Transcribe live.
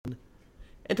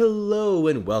And hello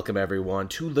and welcome everyone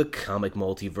to the comic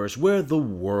multiverse where the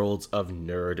worlds of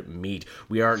nerd meet.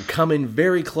 We are coming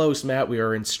very close, Matt. We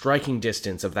are in striking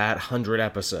distance of that 100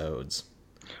 episodes.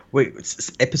 Wait,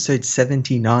 it's episode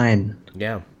 79.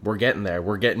 Yeah, we're getting there.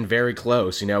 We're getting very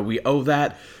close. You know, we owe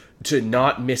that to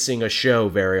not missing a show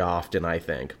very often, I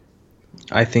think.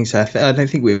 I think so. I don't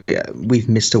think we've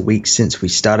missed a week since we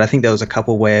started. I think there was a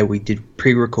couple where we did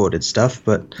pre-recorded stuff,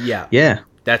 but yeah.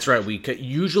 That's right.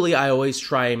 Usually I always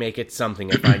try and make it something.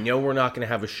 If I know we're not going to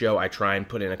have a show, I try and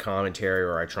put in a commentary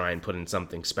or I try and put in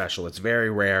something special. It's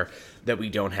very rare that we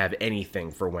don't have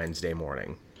anything for Wednesday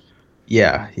morning.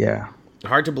 Yeah.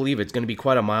 Hard to believe it's going to be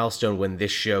quite a milestone when this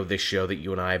show that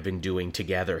you and I have been doing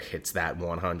together hits that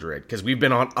 100. Because we've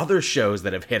been on other shows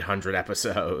that have hit 100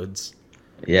 episodes.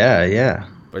 Yeah.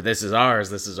 But this is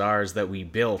ours that we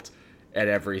built at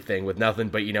everything with nothing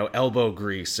but, elbow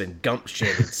grease and gumption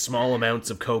and small amounts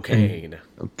of cocaine.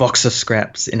 A box of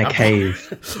scraps in a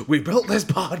cave. We built this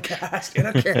podcast in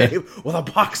a cave with a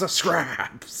box of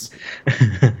scraps.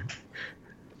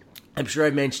 I'm sure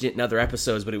I mentioned it in other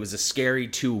episodes, but it was a scary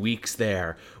 2 weeks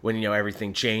there when,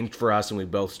 everything changed for us and we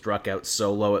both struck out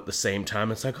solo at the same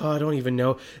time. It's like, I don't even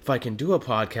know if I can do a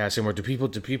podcast anymore.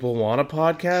 Do people want a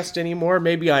podcast anymore?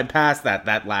 Maybe I'm past that.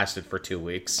 That lasted for 2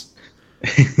 weeks.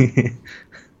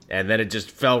 And then it just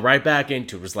fell right back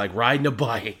into it. It was like riding a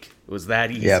bike. It was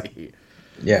that easy.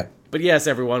 Yeah. But yes,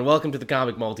 everyone, welcome to the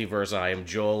comic multiverse. I am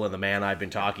Joel, and the man I've been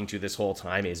talking to this whole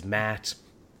time is Matt.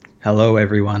 Hello,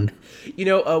 everyone.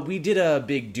 We did a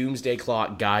big Doomsday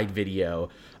Clock guide video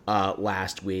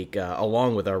last week,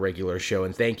 along with our regular show,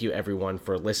 and thank you, everyone,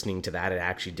 for listening to that. It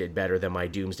actually did better than my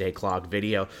Doomsday Clock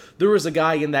video. There was a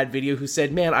guy in that video who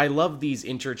said, man, I love these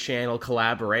inter-channel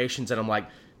collaborations, and I'm like,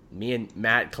 me and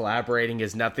Matt collaborating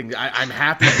is nothing. I'm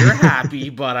happy you're happy,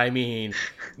 but I mean,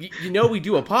 we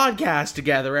do a podcast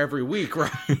together every week,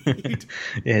 right?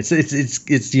 Yeah, it's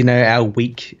our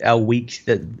week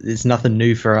that is nothing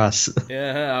new for us.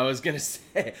 Yeah, I was gonna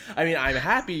say. I mean, I'm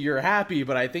happy you're happy,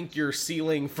 but I think your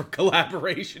ceiling for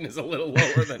collaboration is a little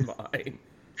lower than mine.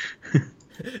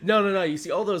 No. You see,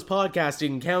 all those podcasts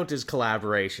didn't count as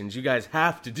collaborations. You guys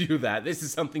have to do that. This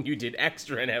is something you did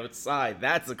extra and outside.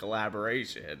 That's a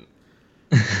collaboration.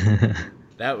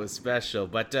 That was special.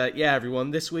 But,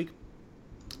 everyone, this week,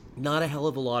 not a hell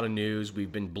of a lot of news.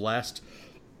 We've been blessed,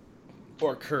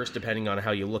 or cursed, depending on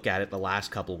how you look at it, the last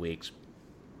couple weeks,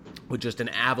 with just an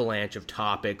avalanche of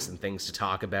topics and things to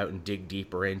talk about and dig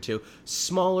deeper into.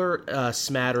 Smaller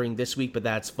smattering this week, but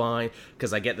that's fine,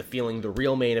 because I get the feeling the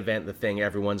real main event, the thing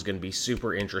everyone's going to be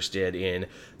super interested in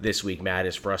this week, Matt,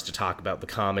 is for us to talk about the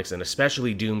comics, and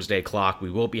especially Doomsday Clock. We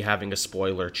will be having a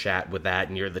spoiler chat with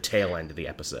that near the tail end of the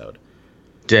episode.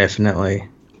 Definitely.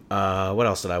 What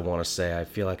else did I want to say? I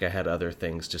feel like I had other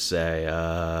things to say.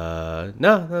 No,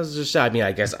 that was just,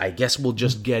 I guess we'll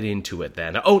just get into it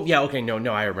then. Oh, yeah, okay, no,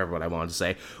 I remember what I wanted to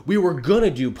say. We were gonna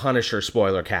do Punisher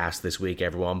spoiler cast this week,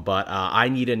 everyone, but I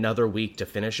need another week to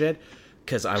finish it,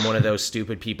 because I'm one of those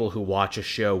stupid people who watch a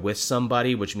show with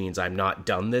somebody, which means I'm not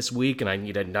done this week, and I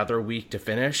need another week to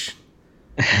finish.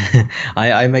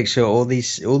 I make sure all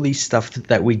these stuff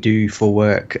that we do for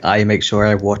work, I make sure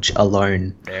I watch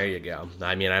alone. There you go.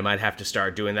 I mean, I might have to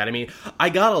start doing that. I mean, I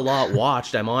got a lot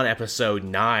watched. I'm on episode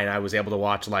 9. I was able to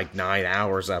watch like 9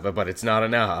 hours of it, but it's not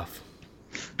enough.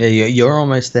 Yeah, you're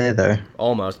almost there, though.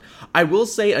 Almost. I will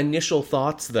say initial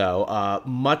thoughts, though.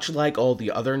 Much like all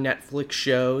the other Netflix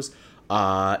shows,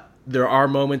 there are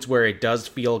moments where it does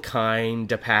feel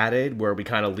kind of padded, where we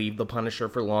kind of leave the Punisher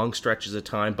for long stretches of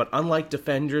time. But unlike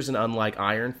Defenders and unlike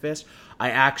Iron Fist, I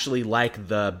actually like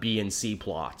the B and C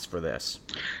plots for this.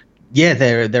 Yeah,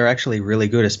 they're actually really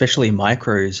good, especially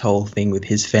Micro's whole thing with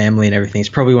his family and everything. It's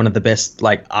probably one of the best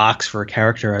arcs for a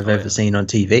character I've ever seen on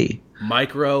TV.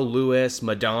 Micro, Lewis,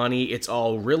 Madani, it's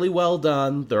all really well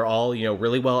done. They're all,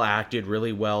 really well acted,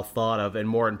 really well thought of, and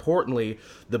more importantly,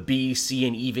 the B, C,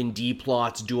 and even D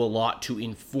plots do a lot to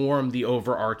inform the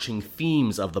overarching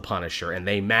themes of the Punisher, and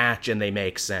they match and they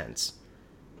make sense.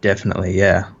 Definitely,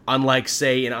 yeah. Unlike,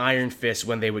 say, in Iron Fist,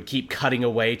 when they would keep cutting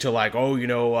away to,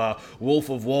 Wolf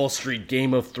of Wall Street,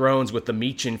 Game of Thrones with the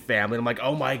Meechin family. I'm like,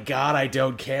 oh my god, I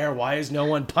don't care. Why is no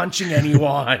one punching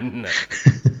anyone?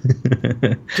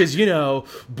 Because,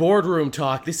 boardroom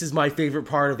talk, this is my favorite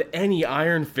part of any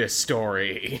Iron Fist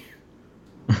story.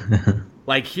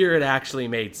 Here it actually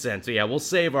made sense. So yeah, we'll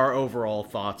save our overall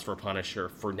thoughts for Punisher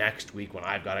for next week when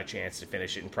I've got a chance to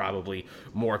finish it, and probably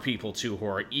more people too who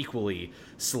are equally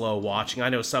slow watching. I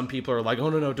know some people are like, oh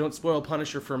no, don't spoil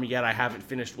Punisher for me yet. I haven't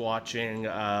finished watching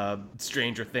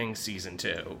Stranger Things Season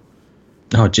 2.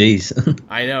 Oh, jeez.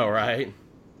 I know, right?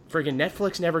 Friggin'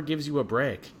 Netflix never gives you a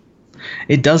break.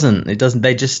 It doesn't. It doesn't.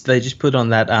 They just put on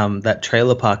that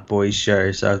Trailer Park Boys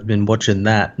show, so I've been watching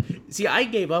that. See, I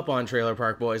gave up on Trailer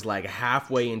Park Boys like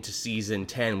halfway into season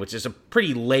 10, which is a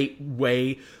pretty late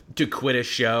way to quit a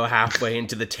show, halfway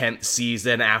into the 10th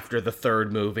season after the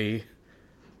third movie.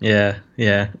 Yeah,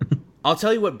 yeah. I'll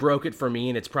tell you what broke it for me,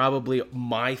 and it's probably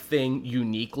my thing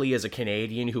uniquely as a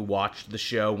Canadian who watched the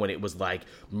show when it was like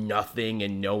nothing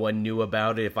and no one knew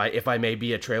about it. If I may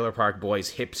be a Trailer Park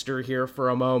Boys hipster here for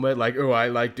a moment, like, oh, I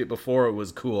liked it before it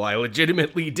was cool. I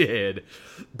legitimately did.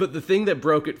 But the thing that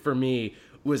broke it for me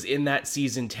was in that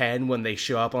season 10 when they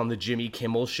show up on the Jimmy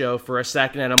Kimmel show for a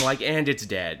second, and I'm like, and it's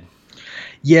dead.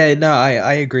 Yeah, no,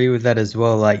 I agree with that as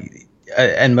well. Like,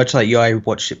 and much like you, I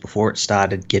watched it before it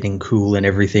started getting cool and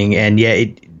everything. And yeah,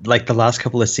 it like the last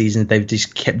couple of seasons, they've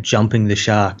just kept jumping the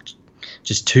shark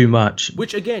just too much.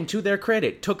 Which, again, to their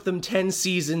credit, took them 10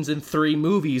 seasons and 3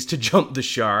 movies to jump the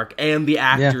shark, and the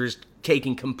actors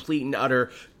taking complete and utter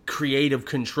creative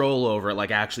control over it,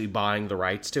 like actually buying the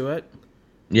rights to it.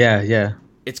 Yeah, yeah.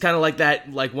 It's kind of like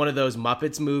that, like one of those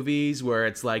Muppets movies where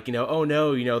it's like, oh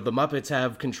no, the Muppets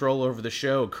have control over the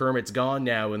show. Kermit's gone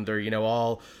now, and they're,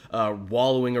 all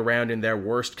wallowing around in their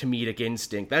worst comedic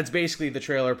instinct. That's basically the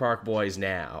Trailer Park Boys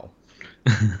now.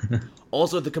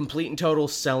 Also, the complete and total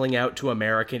selling out to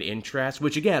American interests,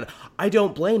 which, again, I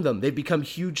don't blame them. They've become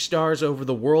huge stars over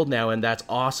the world now, and that's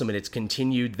awesome, and it's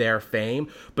continued their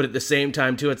fame. But at the same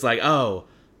time, too, it's like, oh,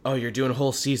 you're doing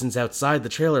whole seasons outside the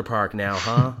trailer park now,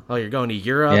 huh? Oh, you're going to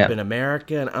Europe and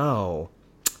America, and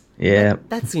yeah.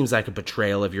 That seems like a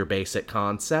betrayal of your basic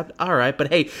concept. All right, but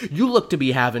hey, you look to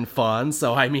be having fun,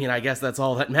 so I mean, I guess that's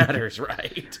all that matters,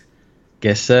 right?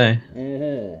 Guess so.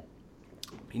 Mm-hmm.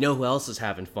 You know who else is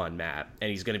having fun, Matt? And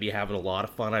he's going to be having a lot of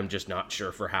fun. I'm just not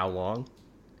sure for how long.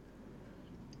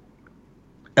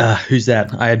 Who's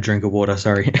that? I had a drink of water,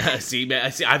 sorry. See,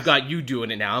 I've got you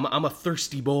doing it now. I'm a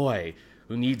thirsty boy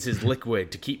who needs his liquid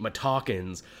to keep my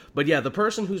talkins. But yeah, the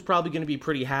person who's probably going to be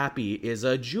pretty happy is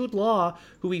Jude Law,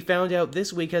 who we found out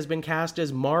this week has been cast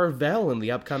as Mar-Vell in the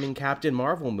upcoming Captain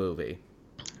Marvel movie.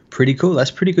 Pretty cool.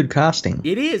 That's pretty good casting.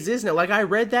 It is, isn't it? Like, I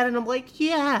read that and I'm like,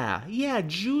 yeah,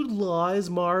 Jude Law is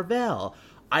Mar-Vell.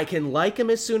 I can like him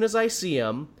as soon as I see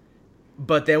him,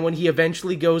 but then when he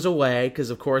eventually goes away, because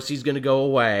of course he's going to go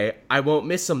away, I won't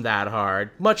miss him that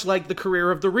hard, much like the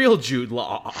career of the real Jude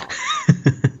Law.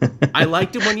 I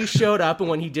liked him when he showed up, and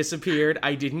when he disappeared,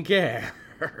 I didn't care.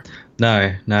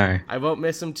 No. I won't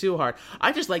miss him too hard.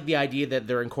 I just like the idea that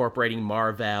they're incorporating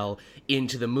Mar-Vell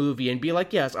into the movie and be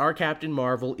like, yes, our Captain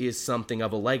Marvel is something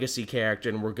of a legacy character,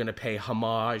 and we're going to pay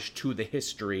homage to the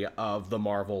history of the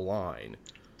Marvel line.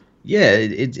 Yeah,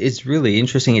 it's really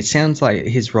interesting. It sounds like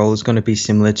his role is going to be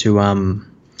similar to,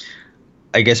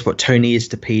 I guess, what Tony is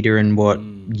to Peter and what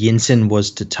Yinsen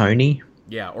was to Tony.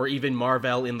 Yeah, or even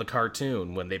Mar-Vell in the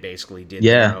cartoon when they basically did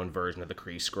their own version of the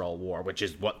Kree-Skrull War, which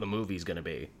is what the movie's going to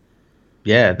be.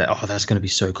 Yeah, that's going to be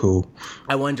so cool.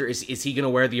 I wonder, is he going to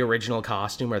wear the original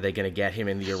costume? Are they going to get him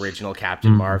in the original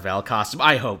Captain Mar-Vell costume?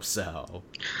 I hope so.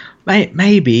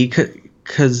 Maybe,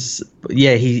 because,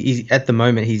 yeah, he at the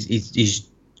moment, he's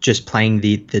just playing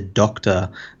the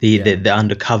Doctor, the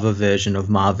undercover version of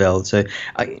Mar-Vell. So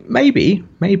maybe.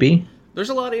 There's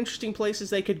a lot of interesting places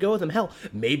they could go with him. Hell,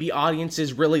 maybe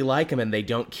audiences really like him and they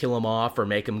don't kill him off or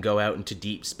make him go out into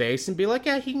deep space and be like,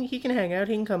 yeah, he can hang out,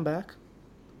 he can come back.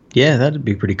 Yeah, that'd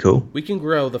be pretty cool. We can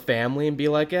grow the family and be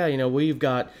like, yeah, we've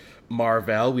got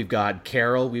Mar-Vell, we've got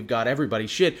Carol, we've got everybody.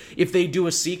 Shit, if they do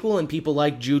a sequel and people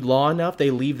like Jude Law enough,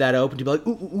 they leave that open to be like,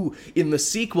 ooh, in the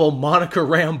sequel, Monica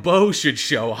Rambeau should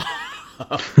show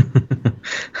up.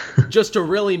 Just to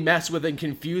really mess with and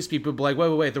confuse people, be like,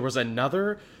 wait, there was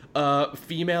another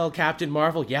female Captain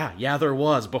Marvel? Yeah, there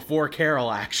was, before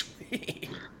Carol, actually.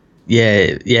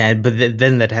 Yeah, but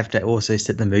then they'd have to also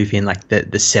set the movie in like the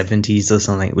 70s or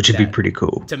something, which would be pretty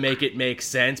cool. To make it make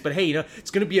sense. But hey,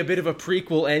 it's going to be a bit of a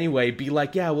prequel anyway. Be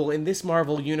like, yeah, well, in this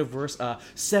Marvel universe,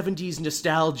 70s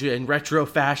nostalgia and retro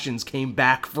fashions came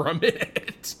back for a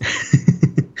minute.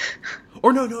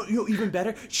 Or no, even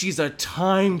better, she's a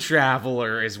time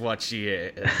traveler is what she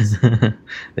is.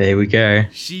 There we go.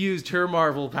 She used her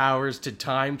Marvel powers to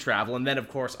time travel, and then, of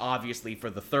course, obviously, for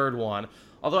the third one,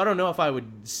 although I don't know if I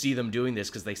would see them doing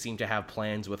this because they seem to have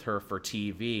plans with her for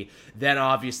TV, then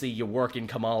obviously you work in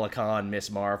Kamala Khan, Miss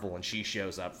Marvel, and she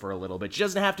shows up for a little bit. She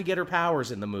doesn't have to get her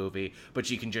powers in the movie, but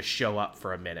she can just show up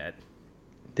for a minute.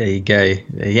 There you go.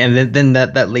 Yeah, and then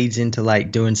that leads into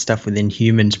like doing stuff with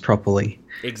Inhumans properly.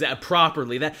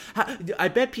 Properly. I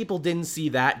bet people didn't see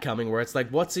that coming, where it's like,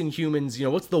 what's Inhumans,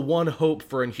 what's the one hope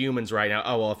for Inhumans right now?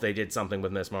 Oh, well, if they did something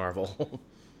with Miss Marvel.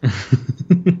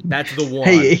 That's the one.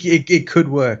 Hey, it could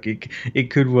work. It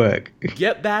could work.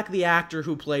 Get back the actor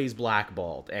who plays Black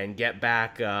Bolt, and get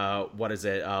back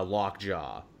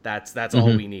Lockjaw. That's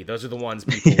all we need. Those are the ones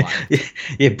people like.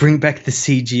 Yeah, bring back the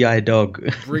CGI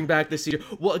dog. Bring back the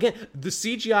CGI. Well, again, the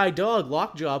CGI dog,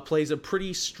 Lockjaw, plays a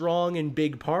pretty strong and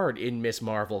big part in Miss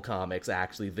Marvel comics,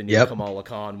 actually, the new Kamala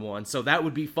Khan one. So that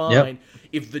would be fine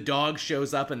if the dog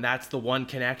shows up and that's the one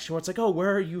connection where it's like, oh,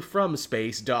 where are you from,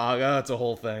 space dog? Oh, it's a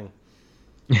whole thing.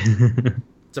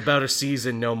 It's about a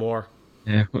season, no more.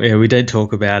 Yeah, we don't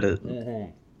talk about it.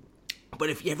 Mm-hmm. But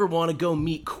if you ever want to go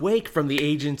meet Quake from the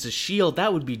Agents of S.H.I.E.L.D.,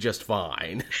 that would be just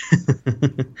fine.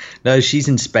 No, she's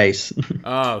in space.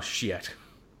 Oh, shit.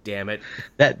 Damn it.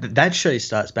 That show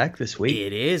starts back this week.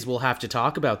 It is. We'll have to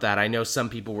talk about that. I know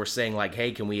some people were saying, like,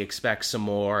 hey, can we expect some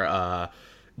more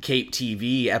Cape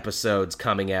TV episodes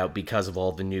coming out because of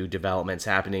all the new developments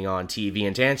happening on TV?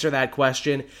 And to answer that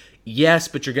question, yes,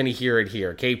 but you're going to hear it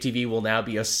here. Cape TV will now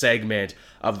be a segment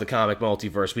of the comic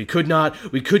multiverse. We could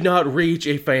not reach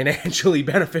a financially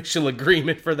beneficial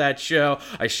agreement for that show.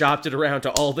 I shopped it around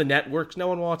to all the networks. No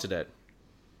one wanted it.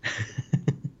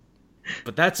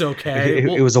 But that's okay.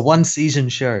 It was a one-season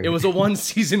show. It was a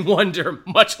one-season wonder,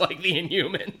 much like the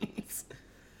Inhumans.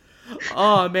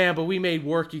 Oh, man, but we made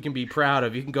work you can be proud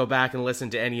of. You can go back and listen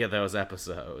to any of those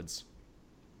episodes.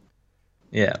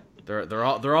 Yeah. They're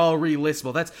all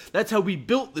re-listable. That's how we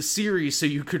built the series, so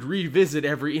you could revisit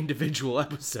every individual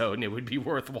episode and it would be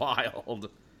worthwhile.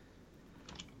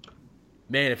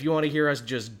 Man, if you want to hear us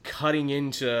just cutting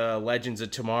into Legends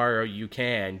of Tomorrow, you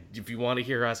can. If you want to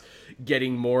hear us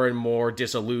getting more and more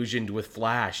disillusioned with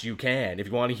Flash, you can. If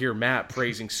you want to hear Matt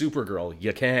praising Supergirl,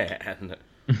 you can.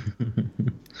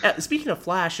 Speaking of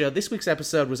Flash, this week's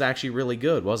episode was actually really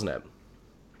good, wasn't it?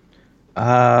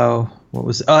 What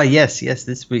was? Oh, yes.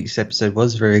 This week's episode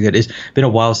was very good. It's been a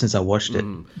while since I watched it.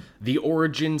 The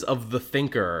Origins of the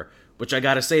Thinker, which I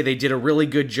gotta say, they did a really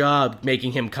good job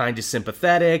making him kind of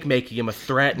sympathetic, making him a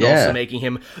threat, and also making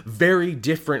him very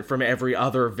different from every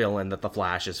other villain that the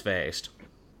Flash has faced.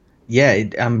 Yeah,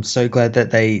 I'm so glad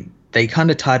that they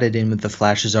kind of tied it in with the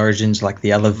Flash's origins like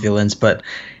the other villains, but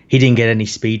he didn't get any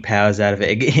speed powers out of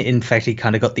it. In fact, he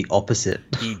kind of got the opposite.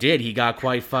 He did. He got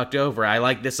quite fucked over. I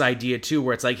like this idea, too,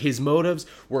 where it's like his motives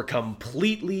were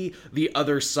completely the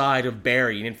other side of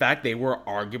Barry. And in fact, they were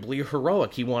arguably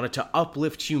heroic. He wanted to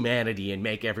uplift humanity and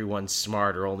make everyone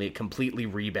smarter, only it completely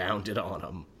rebounded on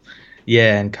him.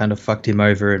 Yeah, and kind of fucked him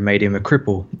over and made him a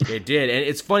cripple. It did. And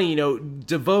it's funny,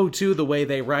 DeVoe, too, the way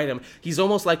they write him, he's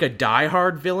almost like a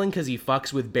diehard villain because he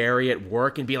fucks with Barry at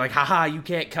work and be like, haha, you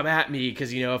can't come at me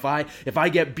because, if I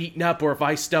get beaten up or if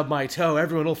I stub my toe,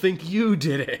 everyone will think you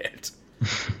did it.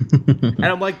 And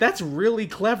I'm like, that's really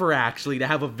clever, actually, to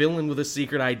have a villain with a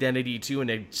secret identity, too,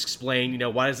 and explain,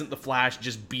 why doesn't the Flash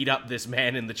just beat up this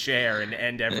man in the chair and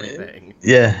end everything?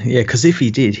 Yeah, because if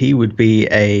he did, he would be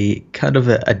a kind of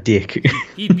a dick.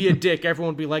 He'd be a dick.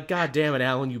 Everyone would be like, God damn it,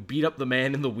 Alan, you beat up the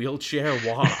man in the wheelchair?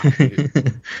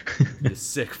 Why? You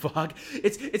sick fuck.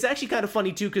 It's actually kind of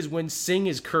funny, too, because when Singh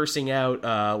is cursing out,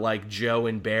 like, Joe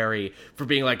and Barry for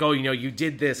being like, oh, you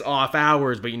did this off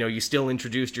hours, but, you still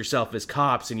introduced yourself as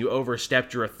cops and you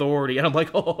overstepped your authority. And I'm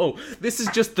like, oh, this is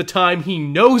just the time he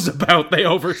knows about they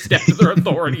overstepped their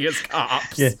authority as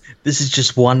cops. Yeah, this is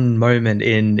just one moment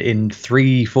in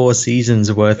 3-4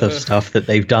 seasons worth of stuff that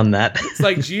they've done that. It's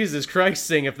like, Jesus Christ,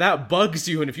 Singh, if that bugs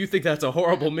you and if you think that's a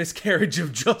horrible miscarriage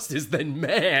of justice, then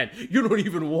man, you don't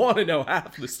even want to know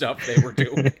half the stuff they were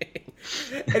doing.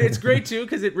 And it's great, too,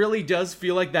 because it really does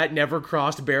feel like that never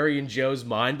crossed Barry and Joe's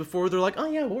mind before. They're like, oh,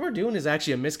 yeah, what we're doing is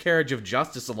actually a miscarriage of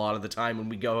justice a lot of the time when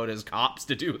we go out as cops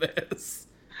to do this.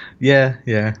 Yeah.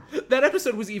 That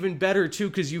episode was even better, too,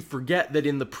 because you forget that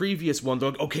in the previous one, they're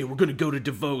like, okay, we're going to go to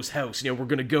DeVoe's house. We're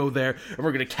going to go there, and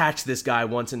we're going to catch this guy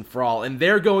once and for all. And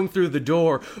they're going through the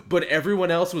door, but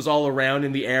everyone else was all around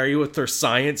in the area with their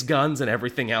science guns and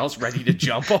everything else ready to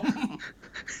jump them.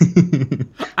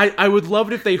 I would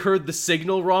love it if they heard the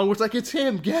signal wrong, where it's like, it's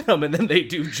him, get him, and then they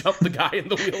do jump the guy in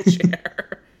the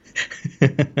wheelchair.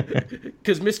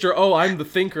 Because Mr. Oh, I'm the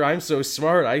thinker, I'm so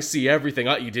smart, I see everything.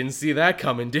 Oh, you didn't see that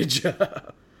coming, did you?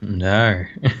 No.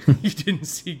 You didn't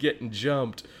see getting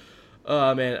jumped.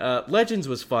 Oh, man. Legends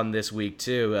was fun this week,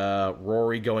 too.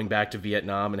 Rory going back to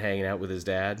Vietnam and hanging out with his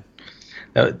dad.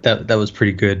 That was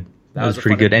pretty good. That was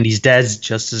pretty good. And his dad's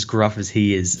just as gruff as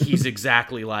he is. He's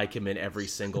exactly like him in every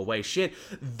single way. Shit,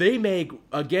 they make,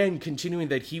 again, continuing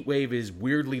that Heatwave is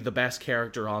weirdly the best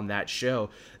character on that show,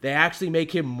 they actually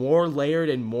make him more layered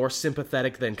and more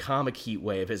sympathetic than comic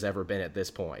Heatwave has ever been at this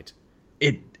point.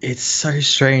 It's so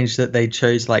strange that they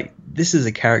chose, like, this is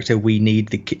a character we need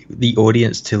the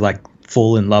audience to, like,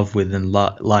 fall in love with and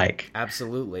like.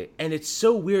 Absolutely. And it's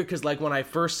so weird because, like, when I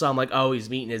first saw him, like, oh, he's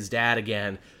meeting his dad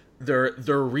again, they're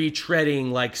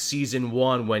retreading, like, season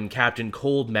 1 when Captain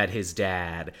Cold met his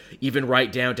dad, even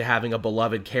right down to having a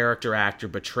beloved character actor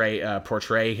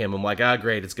portray him. I'm like,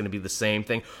 great, it's going to be the same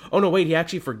thing. Oh, no, wait, he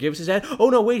actually forgives his dad? Oh,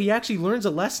 no, wait, he actually learns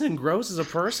a lesson and grows as a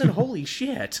person? Holy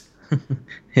shit.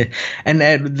 Yeah.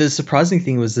 And the surprising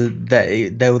thing was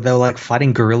that they were like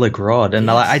fighting Gorilla Grodd, and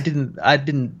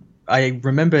yes. I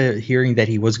remember hearing that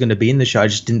he was going to be in the show. I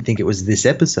just didn't think it was this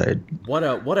episode. What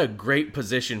a great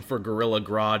position for Gorilla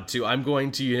Grodd to. I'm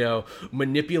going to,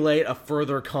 manipulate a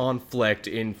further conflict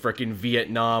in frickin'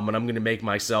 Vietnam, and I'm going to make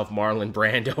myself Marlon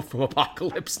Brando from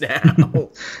Apocalypse Now.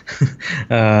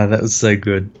 That was so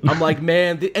good. I'm like,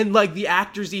 man, and like the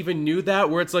actors even knew that,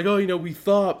 where it's like, oh, we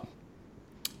thought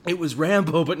it was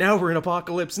Rambo, but now we're in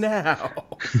Apocalypse Now.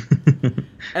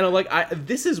 And I'm like,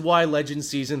 this is why Legends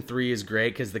Season 3 is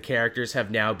great, because the characters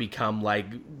have now become, like,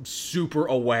 super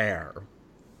aware.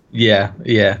 Yeah.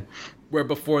 Where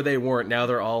before they weren't, now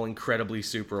they're all incredibly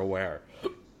super aware.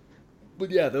 But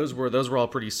yeah, those were all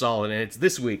pretty solid, and it's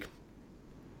this week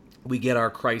we get our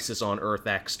Crisis on Earth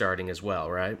X starting as well,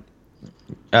 right?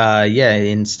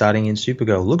 Starting in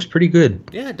Supergirl. Looks pretty good.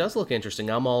 Yeah, it does look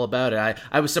interesting. I'm all about it.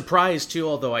 I was surprised, too,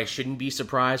 although I shouldn't be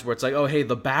surprised, where it's like, oh, hey,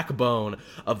 the backbone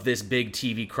of this big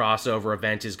TV crossover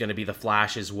event is going to be the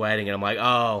Flash's wedding. And I'm like,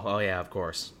 oh, yeah, of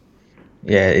course.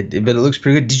 Yeah, but it looks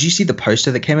pretty good. Did you see the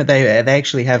poster that came out? They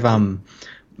actually have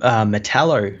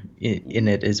Metallo in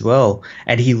it as well.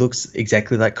 And he looks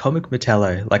exactly like comic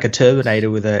Metallo, like a Terminator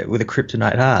with a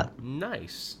kryptonite heart.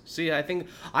 Nice. See, I think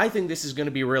this is going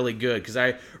to be really good, because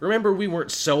I remember we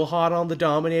weren't so hot on the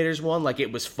Dominators one. Like,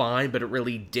 it was fine, but it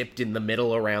really dipped in the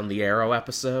middle around the Arrow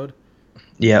episode.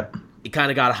 Yep. It kind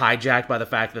of got hijacked by the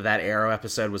fact that Arrow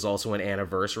episode was also an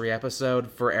anniversary episode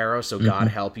for Arrow, so God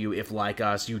help you if, like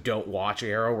us, you don't watch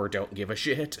Arrow or don't give a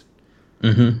shit.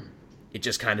 Mm-hmm. It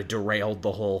just kind of derailed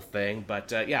the whole thing.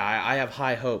 But I have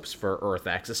high hopes for Earth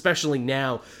X, especially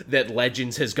now that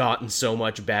Legends has gotten so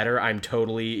much better. I'm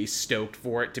totally stoked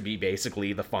for it to be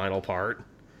basically the final part.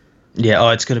 Yeah,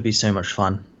 it's going to be so much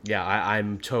fun. Yeah,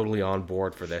 I'm totally on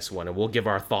board for this one, and we'll give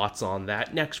our thoughts on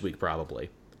that next week, probably.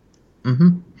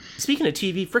 Mm-hmm. Speaking of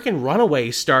TV, freaking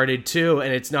Runaway started, too,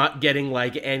 and it's not getting,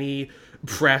 like, any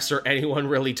press or anyone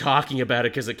really talking about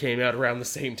it because it came out around the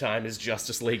same time as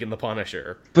Justice League and The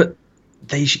Punisher. But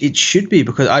it should be,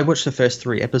 because I watched the first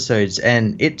 3 episodes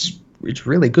and it's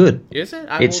really good. Is it?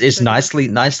 It's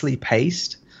nicely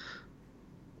paced.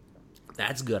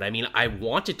 That's good. I mean, I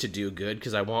want it to do good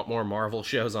because I want more Marvel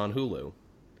shows on Hulu.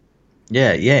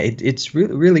 Yeah, it's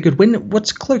really, really good.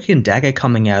 What's Cloak and Dagger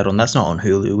coming out on? That's not on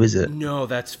Hulu, is it? No,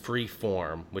 that's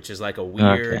Freeform, which is like a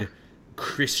weird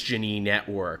Christian-y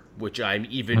network, which I'm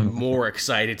even more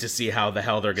excited to see how the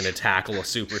hell they're going to tackle a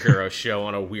superhero show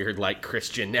on a weird, like,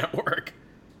 Christian network.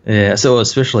 Yeah, so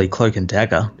especially Cloak and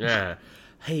Dagger. Yeah.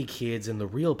 Hey, kids, and the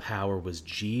real power was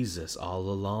Jesus all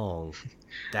along.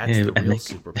 That's the real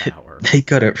superpower. They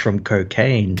got it from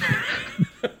cocaine.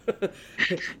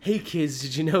 Hey, kids,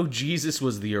 did you know Jesus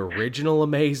was the original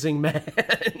Amazing Man?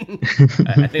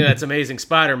 I think that's Amazing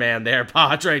Spider-Man there,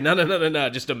 Padre. No,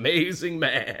 just Amazing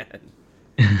Man.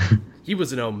 He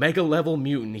was an Omega-level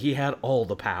mutant. He had all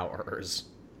the powers.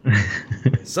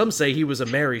 Some say he was a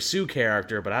Mary Sue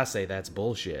character, but I say that's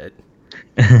bullshit.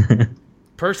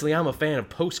 Personally, I'm a fan of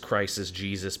post-crisis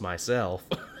Jesus myself.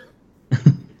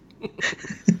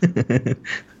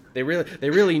 They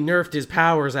really nerfed his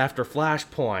powers after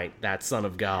Flashpoint, that son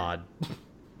of God.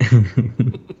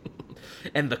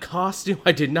 And the costume,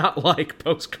 I did not like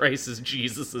post-crisis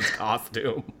Jesus'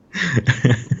 costume.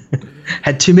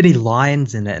 Had too many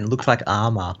lines in it and looked like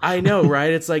armor. I know,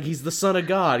 right? It's like he's the son of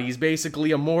God. He's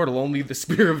basically immortal. Only the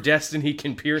spear of destiny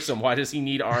can pierce him. Why does he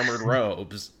need armored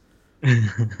robes?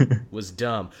 Was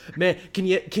dumb. Man, can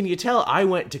you tell I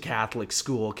went to Catholic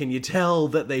school? Can you tell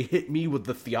that they hit me with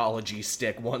the theology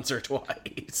stick once or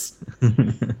twice?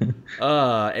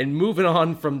 And moving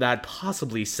on from that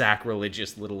possibly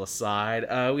sacrilegious little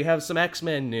aside, we have some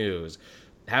X-Men news.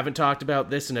 Haven't talked about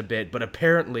this in a bit, but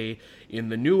apparently in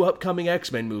the new upcoming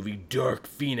X-Men movie, Dark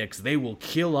Phoenix, they will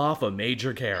kill off a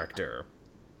major character.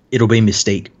 It'll be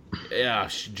Mystique. Yeah,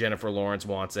 Jennifer Lawrence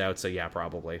wants out, so yeah,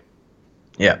 probably.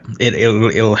 Yeah,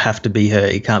 it'll have to be her.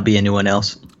 It can't be anyone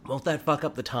else. Won't that fuck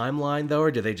up the timeline, though,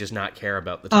 or do they just not care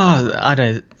about the timeline?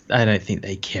 Oh, I don't think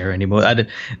they care anymore.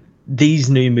 These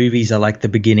new movies are like the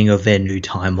beginning of their new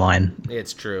timeline.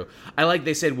 It's true. I like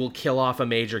they said we'll kill off a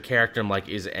major character. I'm like,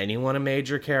 is anyone a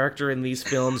major character in these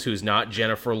films who's not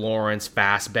Jennifer Lawrence,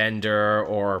 Fassbender,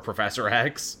 or Professor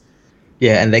X?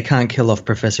 Yeah, and they can't kill off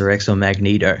Professor X or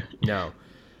Magneto. No.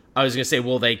 I was going to say,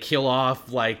 will they kill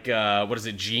off, like, what is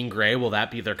it, Jean Grey? Will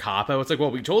that be their cop-out? It's like, well,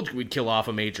 we told you we'd kill off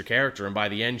a major character, and by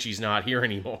the end, she's not here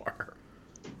anymore.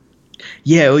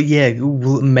 Yeah, well, yeah,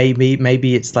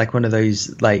 maybe it's like one of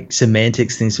those like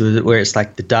semantics things where it's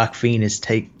like the Dark Phoenix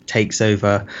takes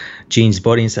over Jean's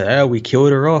body and says, "Oh, we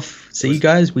killed her off. See,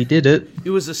 guys, we did it." It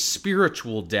was a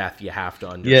spiritual death, you have to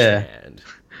understand.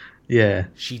 Yeah.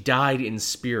 She died in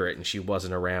spirit, and she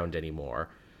wasn't around anymore.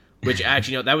 Which,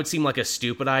 actually, that would seem like a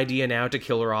stupid idea now to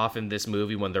kill her off in this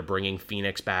movie when they're bringing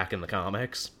Phoenix back in the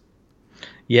comics.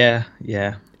 Yeah.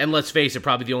 And let's face it,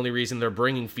 probably the only reason they're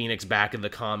bringing Phoenix back in the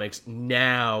comics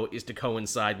now is to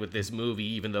coincide with this movie,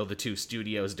 even though the two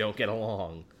studios don't get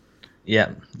along.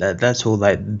 Yeah, that's all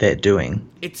they're doing.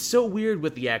 It's so weird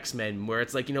with the X-Men, where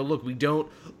it's like, look, we don't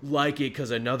like it because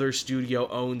another studio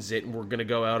owns it, and we're going to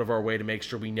go out of our way to make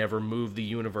sure we never move the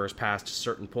universe past a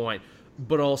certain point.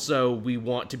 But also, we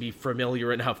want to be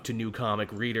familiar enough to new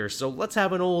comic readers, so let's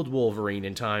have an old Wolverine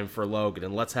in time for Logan,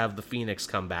 and let's have the Phoenix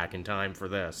come back in time for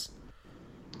this.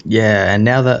 Yeah, and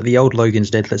now that the old Logan's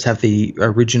dead, let's have the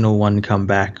original one come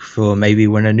back for maybe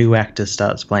when a new actor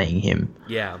starts playing him.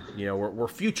 Yeah, we're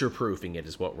future-proofing it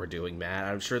is what we're doing, Matt.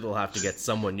 I'm sure they'll have to get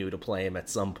someone new to play him at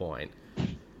some point.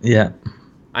 Yeah.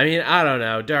 I mean, I don't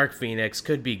know. Dark Phoenix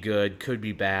could be good, could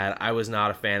be bad. I was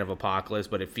not a fan of Apocalypse,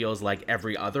 but it feels like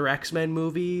every other X-Men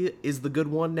movie is the good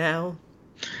one now.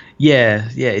 Yeah,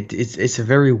 it's a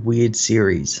very weird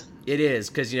series. It is,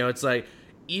 because, it's like,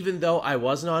 even though I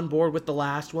wasn't on board with the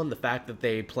last one, the fact that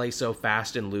they play so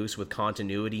fast and loose with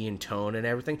continuity and tone and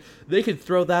everything, they could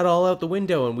throw that all out the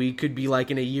window, and we could be,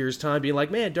 like, in a year's time being like,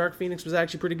 man, Dark Phoenix was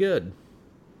actually pretty good.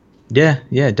 Yeah,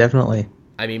 definitely.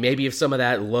 I mean, maybe if some of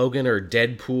that Logan or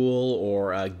Deadpool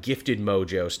or Gifted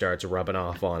mojo starts rubbing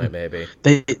off on it, maybe.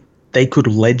 They could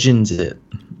Legends it.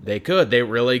 They could. They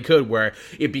really could, where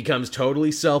it becomes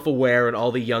totally self-aware and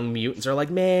all the young mutants are like,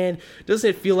 man,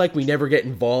 doesn't it feel like we never get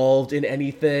involved in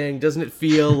anything? Doesn't it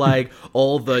feel like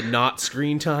all the not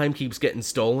screen time keeps getting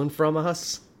stolen from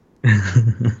us?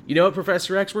 You know what,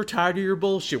 Professor X? We're tired of your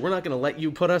bullshit. We're not going to let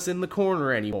you put us in the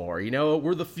corner anymore.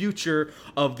 We're the future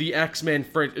of the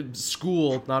X-Men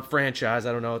school, not franchise.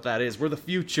 I don't know what that is. We're the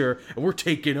future, and we're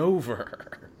taking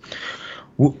over.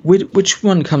 Which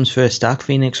one comes first, Dark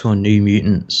Phoenix or New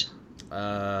Mutants?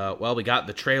 Well, we got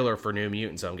the trailer for New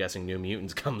Mutants, so I'm guessing New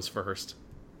Mutants comes first.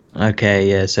 Okay,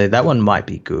 yeah, so that one might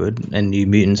be good, and New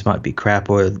Mutants might be crap,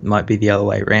 or it might be the other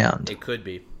way around. It could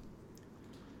be.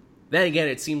 Then again,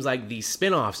 it seems like the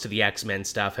spin-offs to the X-Men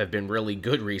stuff have been really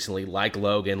good recently, like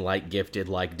Logan, like Gifted,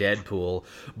 like Deadpool,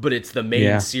 but it's the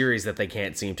main series that they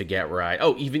can't seem to get right.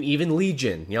 Oh, even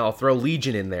Legion. I'll throw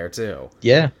Legion in there, too.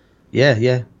 Yeah.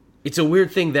 It's a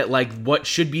weird thing that, like, what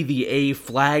should be the A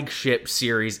flagship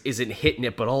series isn't hitting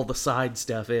it, but all the side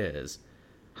stuff is.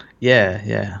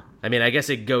 Yeah. I mean, I guess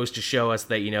it goes to show us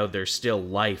that, there's still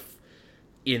life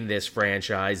in this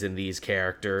franchise and these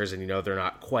characters, and they're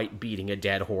not quite beating a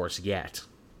dead horse yet.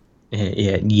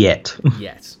 Yet.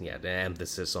 Yeah, the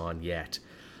emphasis on yet.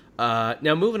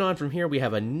 Now, moving on from here, we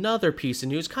have another piece of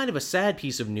news, kind of a sad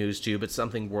piece of news too, but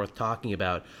something worth talking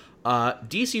about.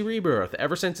 DC Rebirth,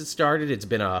 ever since it started, it's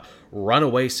been a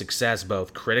runaway success,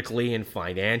 both critically and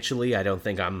financially. I don't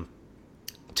think I'm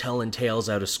telling tales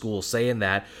out of school saying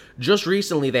that. Just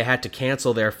recently, they had to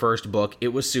cancel their first book. It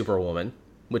was Superwoman,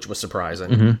 which was surprising.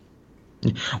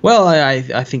 Mm-hmm. Well,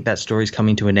 I think that story's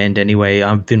coming to an end anyway.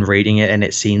 I've been reading it, and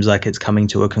it seems like it's coming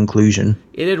to a conclusion.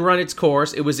 It had run its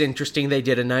course. It was interesting. They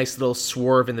did a nice little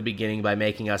swerve in the beginning by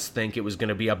making us think it was going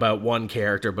to be about one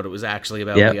character, but it was actually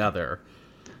about the other.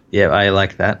 Yeah, I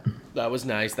like that. That was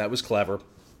nice. That was clever.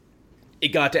 It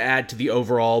got to add to the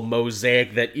overall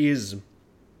mosaic that is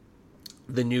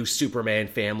the new Superman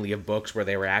family of books, where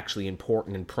they were actually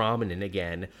important and prominent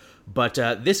again. But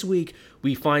this week,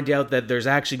 we find out that there's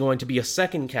actually going to be a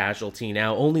second casualty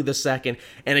now, only the second.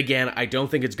 And again, I don't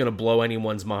think it's going to blow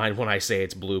anyone's mind when I say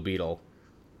it's Blue Beetle.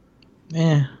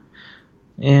 Yeah.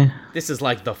 This is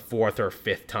like the fourth or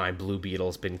fifth time Blue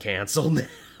Beetle's been canceled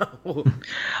now.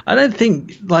 I don't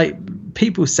think,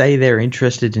 people say they're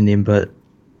interested in him, but,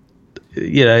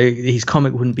 his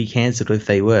comic wouldn't be cancelled if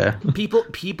they were.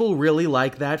 People really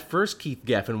like that first Keith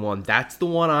Geffen one. That's the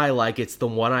one I like. It's the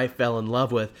one I fell in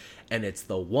love with. And it's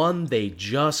the one they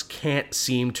just can't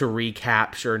seem to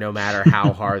recapture no matter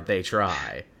how hard they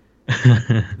try.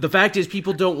 The fact is,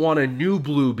 people don't want a new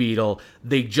Blue Beetle.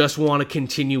 They just want a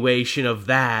continuation of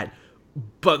that.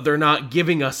 But they're not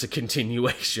giving us a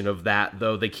continuation of that,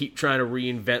 though. They keep trying to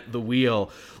reinvent the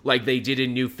wheel like they did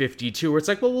in New 52, where it's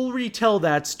like, well, we'll retell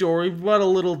that story, but a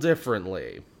little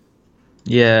differently.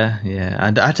 Yeah.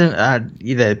 And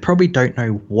they probably don't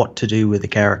know what to do with the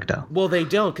character. Well, they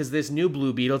don't, because this new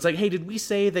Blue Beetle, it's like, hey, did we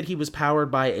say that he was powered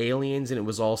by aliens and it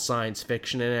was all science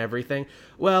fiction and everything?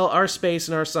 Well, our space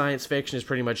and our science fiction is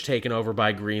pretty much taken over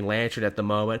by Green Lantern at the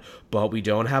moment, but we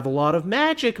don't have a lot of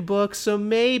magic books, so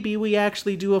maybe we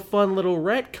actually do a fun little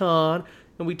retcon,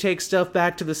 and we take stuff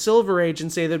back to the Silver Age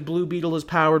and say that Blue Beetle is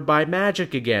powered by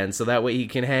magic again, so that way he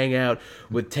can hang out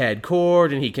with Ted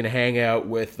Kord, and he can hang out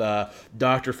with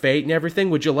Dr. Fate and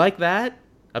everything. Would you like that?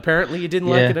 Apparently you didn't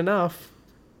like it enough.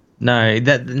 No,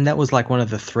 that was like one of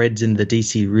the threads in the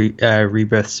DC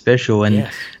Rebirth special, and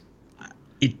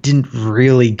it didn't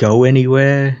really go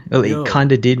anywhere. Well, it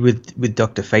kind of did with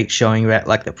Dr. Fate showing that,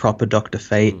 like the proper Dr.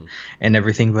 Fate and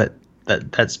everything, but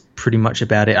that's pretty much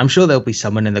about it. I'm sure there'll be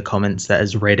someone in the comments that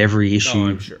has read every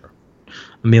issue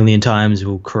a million times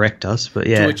will correct us, but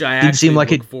yeah, which I didn't seem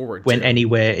like it went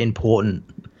anywhere important.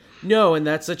 No, and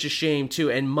that's such a shame too,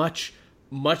 and much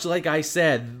like I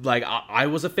said, like I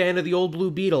was a fan of the old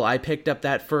Blue Beetle. I picked up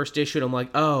that first issue and I'm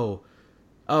like, oh,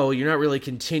 you're not really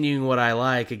continuing what I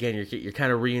like. Again, you're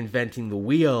kind of reinventing the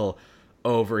wheel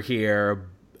over here,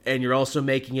 and you're also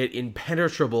making it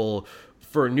impenetrable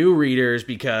for new readers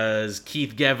because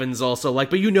Keith Given's also like,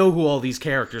 but you know who all these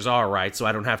characters are, right? So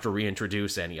I don't have to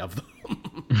reintroduce any of them.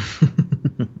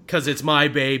 Because it's my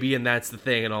baby and that's the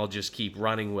thing, and I'll just keep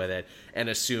running with it and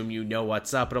assume you know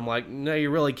what's up. And I'm like, no, you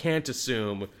really can't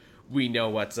assume we know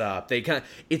what's up.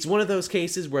 It's one of those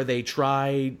cases where they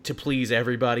tried to please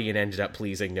everybody and ended up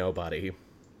pleasing nobody.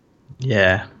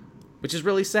 Yeah. Which is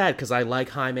really sad because I like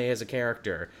Jaime as a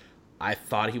character. I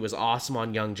thought he was awesome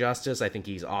on Young Justice. I think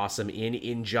he's awesome in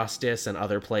Injustice and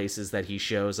other places that he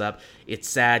shows up. It's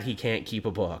sad he can't keep a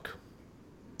book.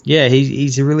 Yeah,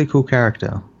 he's a really cool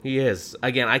character. He is.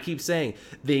 Again, I keep saying,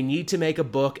 they need to make a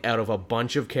book out of a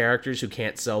bunch of characters who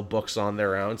can't sell books on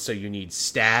their own, so you need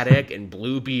Static and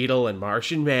Blue Beetle and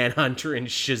Martian Manhunter and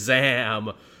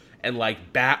Shazam and,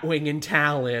 like, Batwing and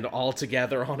Talon all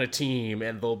together on a team,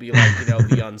 and they'll be like,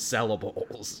 the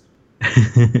unsellables.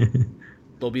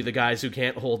 They'll be the guys who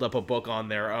can't hold up a book on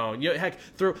their own. Heck,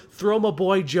 throw my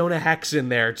boy Jonah Hex in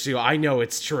there, too. I know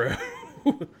it's true.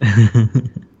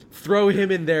 Throw him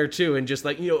in there, too, and just,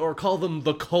 like, or call them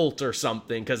the Cult or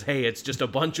something, because, hey, it's just a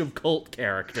bunch of cult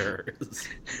characters.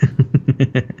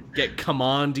 Get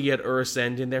Kamandi at Earth's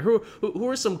End in there. Who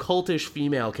are some cultish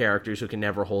female characters who can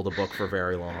never hold a book for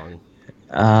very long?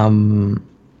 I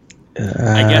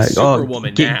guess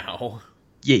Superwoman now.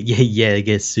 Yeah, I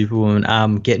guess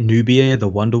Superwoman. Get Nubia, the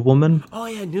Wonder Woman. Oh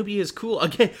yeah, Nubia is cool.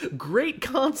 Again, great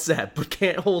concept, but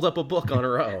can't hold up a book on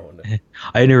her own.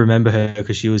 I only remember her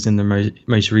because she was in the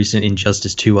most recent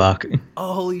Injustice 2 arc.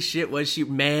 Oh, holy shit, was she?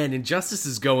 Man, Injustice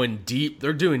is going deep.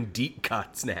 They're doing deep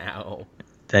cuts now.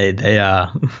 They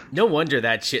are. No wonder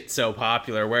that shit's so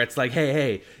popular, where it's like,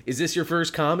 hey, is this your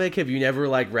first comic? Have you never,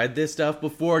 like, read this stuff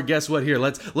before? Guess what? Here,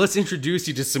 let's introduce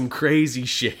you to some crazy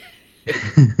shit.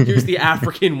 Here's the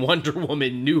African Wonder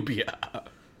Woman Nubia.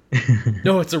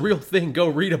 No, it's a real thing. Go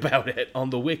read about it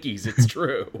on the wikis. It's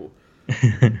true.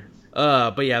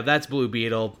 But yeah, that's Blue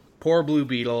Beetle. Poor Blue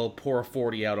Beetle. Pour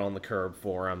 40 out on the curb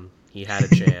for him. He had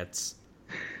a chance.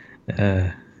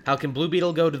 How can Blue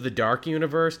Beetle go to the Dark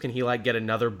Universe? Can he, like, get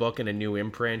another book and a new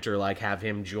imprint, or, like, have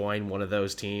him join one of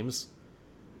those teams?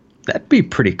 That'd be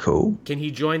pretty cool. Can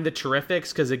he join the Terrifics?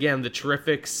 Because, again, the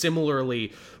Terrifics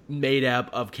similarly made up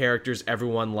of characters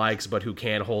everyone likes but who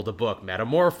can't hold a book.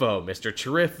 Metamorpho, Mr.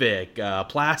 Terrific,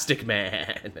 Plastic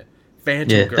Man,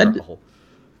 Phantom Girl.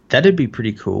 That'd be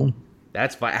pretty cool.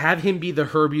 That's fine. Have him be the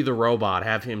Herbie the Robot.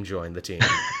 Have him join the team.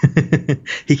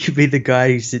 He could be the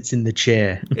guy who sits in the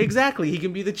chair. Exactly. He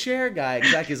can be the chair guy.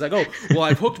 Exactly. He's like, oh, well,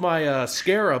 I've hooked my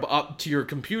Scarab up to your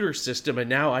computer system, and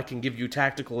now I can give you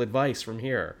tactical advice from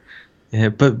here. Yeah,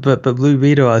 but Blue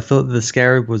Beetle, I thought the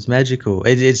Scarab was magical.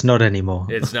 It's not anymore.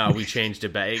 It's not. We changed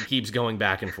it back. It keeps going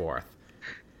back and forth.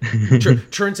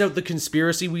 Turns out the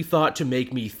conspiracy we thought to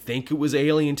make me think it was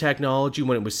alien technology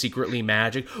when it was secretly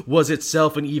magic was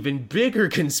itself an even bigger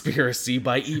conspiracy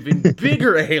by even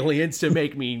bigger aliens to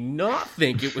make me not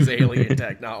think it was alien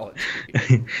technology.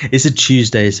 It's a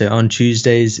Tuesday, so on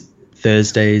Tuesdays,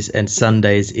 Thursdays, and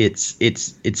Sundays,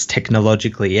 it's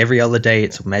technologically. Every other day,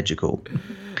 it's magical.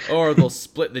 Or they'll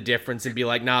split the difference and be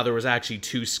like, nah, there was actually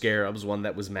two Scarabs, one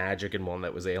that was magic and one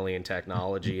that was alien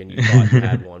technology, and you thought you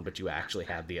had one, but you actually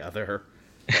had the other.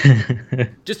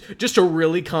 just to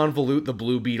really convolute the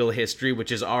Blue Beetle history,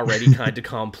 which is already kind of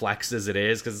complex as it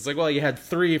is, because it's like, well, you had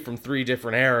three from three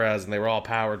different eras, and they were all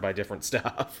powered by different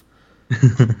stuff.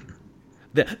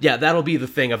 Yeah, that'll be the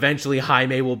thing. Eventually,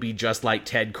 Jaime will be just like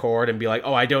Ted Kord and be like,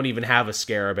 oh, I don't even have a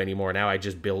Scarab anymore. Now I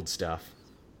just build stuff.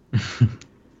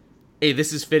 Hey,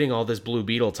 this is fitting all this Blue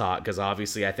Beetle talk, because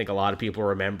obviously I think a lot of people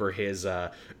remember his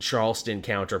Charleston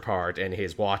counterpart and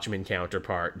his Watchmen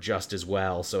counterpart just as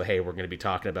well. So, hey, we're going to be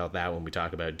talking about that when we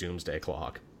talk about Doomsday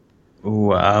Clock.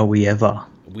 Ooh, are we ever?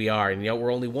 We are, and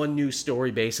we're only one news story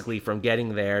basically from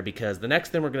getting there, because the next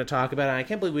thing we're going to talk about, and I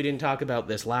can't believe we didn't talk about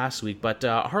this last week, but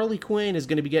Harley Quinn is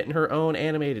going to be getting her own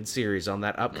animated series on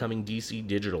that upcoming DC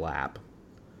digital app.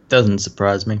 Doesn't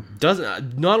surprise me.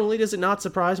 Not only does it not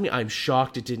surprise me, I'm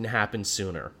shocked it didn't happen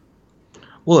sooner.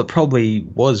 Well, it probably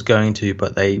was going to,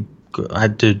 but they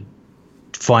had to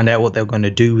find out what they were going to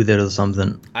do with it or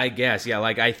something. I guess, yeah.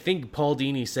 Like, I think Paul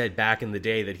Dini said back in the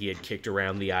day that he had kicked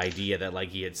around the idea that,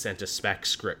 like, he had sent a spec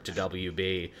script to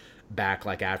WB back,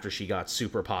 like, after she got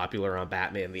super popular on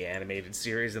Batman the Animated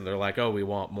Series, and they're like, oh, we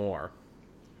want more.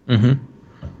 Mm-hmm.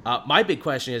 My big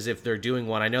question is if they're doing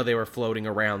one. I know they were floating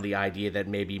around the idea that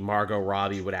maybe Margot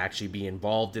Robbie would actually be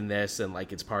involved in this, and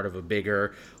like it's part of a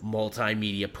bigger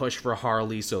multimedia push for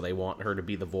Harley, so they want her to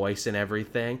be the voice and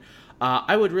everything.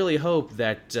 I would really hope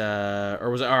that,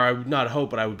 I would not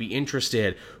hope, but I would be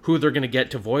interested who they're going to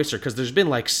get to voice her, because there's been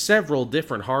like several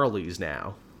different Harleys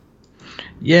now.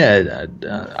 Yeah,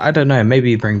 I don't know.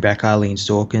 Maybe bring back Arlene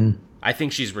Sorkin. I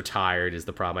think she's retired is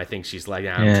the problem. I think she's like,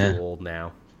 I'm too old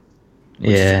now.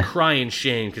 Which is a crying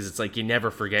shame, because it's like you never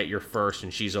forget your first,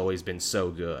 and she's always been so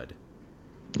good.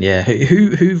 Yeah,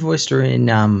 who voiced her in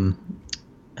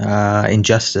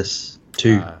Injustice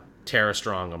 2? Tara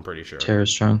Strong, I'm pretty sure. Tara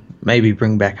Strong. Maybe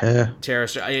bring back her.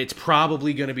 It's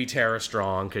probably going to be Tara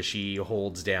Strong, because she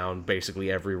holds down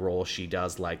basically every role she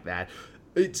does like that.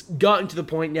 It's gotten to the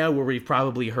point now where we've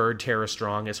probably heard Tara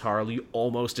Strong as Harley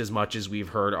almost as much as we've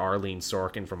heard Arlene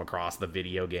Sorkin from across the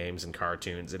video games and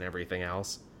cartoons and everything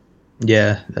else.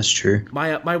 Yeah, that's true.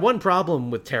 My one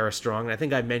problem with Tara Strong, and I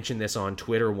think I mentioned this on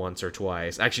Twitter once or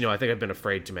twice. Actually, no, I think I've been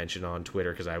afraid to mention it on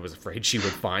Twitter because I was afraid she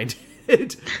would find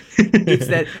it. It's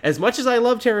that as much as I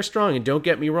love Tara Strong, and don't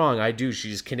get me wrong, I do.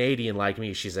 She's Canadian like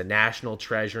me. She's a national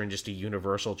treasure and just a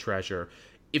universal treasure.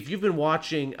 If you've been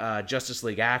watching Justice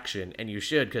League Action, and you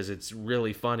should because it's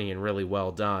really funny and really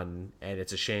well done, and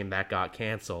it's a shame that got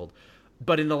canceled.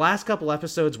 But in the last couple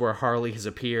episodes where Harley has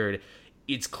appeared,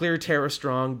 it's clear Tara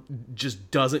Strong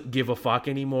just doesn't give a fuck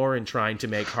anymore in trying to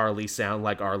make Harley sound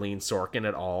like Arlene Sorkin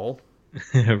at all.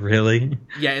 Really?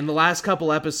 Yeah, in the last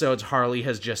couple episodes, Harley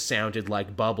has just sounded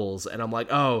like Bubbles, and I'm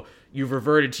like, oh, you've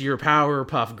reverted to your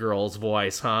Powerpuff Girls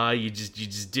voice, huh? You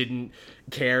just didn't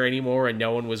care anymore, and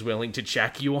no one was willing to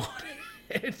check you on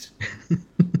it.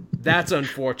 That's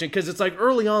unfortunate, because it's like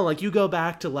early on, like you go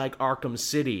back to like Arkham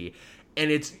City, and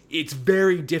it's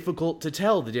very difficult to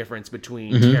tell the difference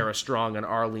between Tara Strong and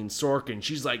Arlene Sorkin.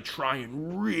 She's like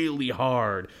trying really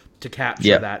hard to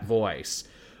capture that voice.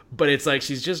 But it's like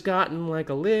she's just gotten like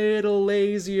a little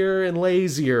lazier and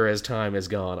lazier as time has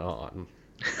gone on.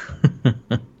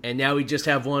 And now we just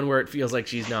have one where it feels like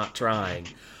she's not trying.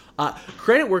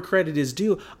 Credit where credit is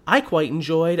due. I quite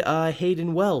enjoyed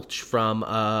Hayden Welch from,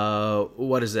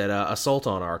 Assault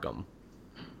on Arkham.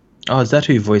 Oh, is that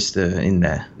who voiced her in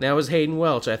there? That was Hayden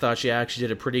Welch. I thought she actually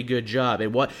did a pretty good job.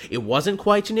 It wasn't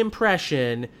quite an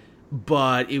impression,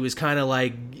 but it was kind of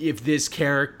like if this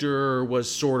character was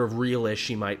sort of realish,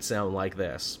 she might sound like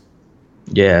this.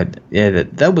 Yeah,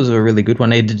 that was a really good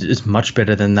one. It's much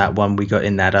better than that one we got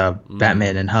in that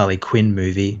Batman and Harley Quinn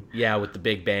movie. Yeah, with the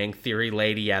Big Bang Theory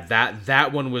lady. Yeah,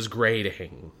 that one was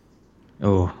grating.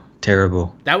 Oh,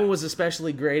 terrible. That one was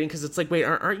especially grating because it's like, wait,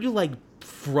 aren't you like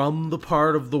from the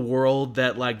part of the world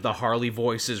that like the Harley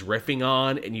voice is riffing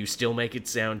on, and you still make it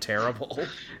sound terrible?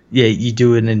 Yeah, you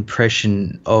do an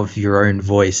impression of your own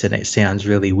voice and it sounds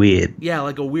really weird. Yeah,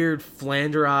 like a weird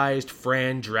Flanderized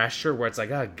Fran Drescher where it's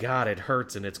like, oh god, it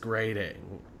hurts and it's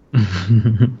grating.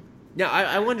 Now,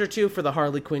 I wonder too, for the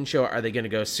Harley Quinn show, are they going to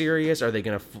go serious? Are they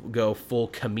going to go full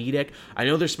comedic? I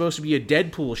know there's supposed to be a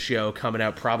Deadpool show coming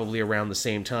out probably around the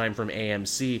same time from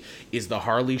AMC. Is the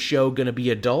Harley show going to be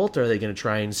adult? Or are they going to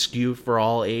try and skew for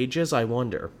all ages? I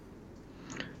wonder.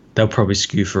 They'll probably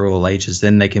skew for all ages.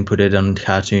 Then they can put it on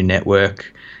Cartoon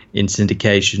Network in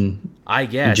syndication. I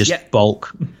guess. Just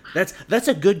bulk. That's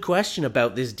a good question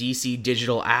about this DC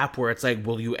digital app where it's like,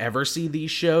 will you ever see these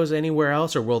shows anywhere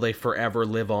else, or will they forever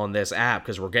live on this app?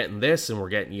 Because we're getting this and we're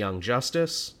getting Young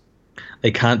Justice.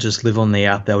 They can't just live on the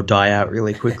app. They'll die out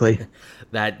really quickly.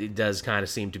 That does kind of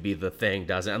seem to be the thing,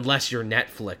 doesn't it? Unless you're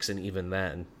Netflix, and even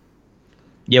then.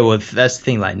 Yeah, well, that's the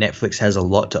thing. Like Netflix has a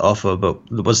lot to offer,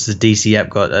 but what's the DC app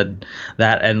got?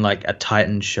 That and like a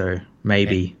Titan show,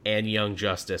 maybe. And Young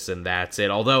Justice, and that's it.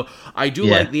 Although I do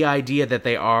Yeah. like the idea that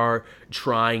they are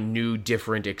trying new,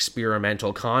 different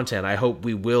experimental content. I hope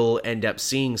we will end up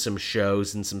seeing some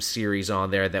shows and some series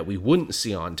on there that we wouldn't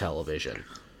see on television.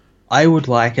 I would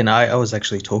like, and I was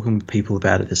actually talking with people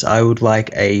about this. I would like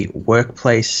a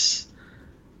workplace,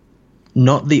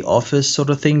 not The Office sort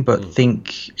of thing, but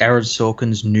think Aaron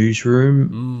Sorkin's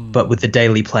Newsroom, but with the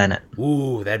Daily Planet.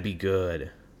 Ooh, that'd be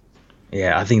good.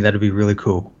 Yeah, I think that'd be really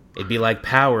cool. It'd be like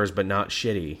Powers, but not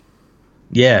shitty.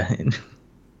 Yeah.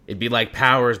 It'd be like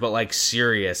Powers, but like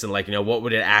serious, and like, you know, what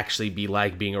would it actually be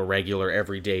like being a regular,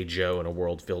 everyday Joe in a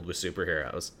world filled with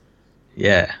superheroes?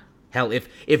 Yeah. Hell,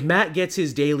 if Matt gets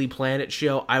his Daily Planet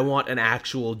show, I want an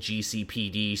actual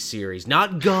GCPD series.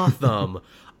 Not Gotham.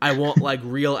 I want, like,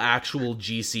 real, actual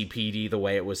GCPD the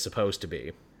way it was supposed to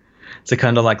be. It's a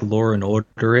kind of like Law and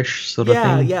Order-ish sort of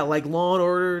thing. Yeah, like Law and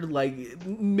Order, like,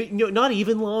 not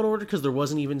even Law and Order, because there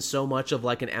wasn't even so much of,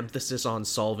 like, an emphasis on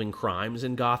solving crimes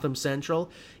in Gotham Central.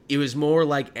 It was more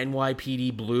like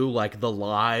NYPD Blue, like, the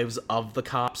lives of the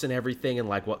cops and everything, and,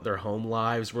 like, what their home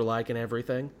lives were like and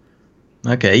everything.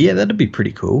 Okay, yeah, that'd be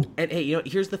pretty cool. And, hey, you know,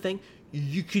 here's the thing.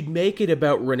 You could make it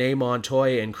about Renee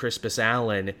Montoya and Crispus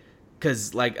Allen,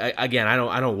 because, like, again, I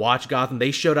don't watch Gotham.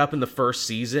 They showed up in the first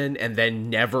season, and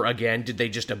then never again did they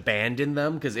just abandon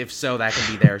them? Because if so, that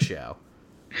can be their show.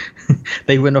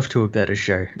 They went off to a better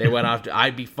show. They went off to,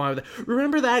 I'd be fine with that.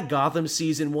 Remember that Gotham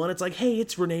season 1? It's like, hey,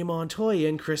 it's Renee Montoya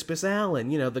and Crispus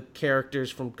Allen. You know, the characters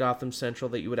from Gotham Central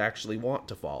that you would actually want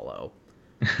to follow.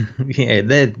 Yeah,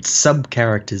 they're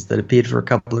sub-characters that appeared for a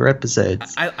couple of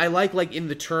episodes. I like in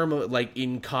the term of, like,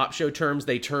 in cop show terms,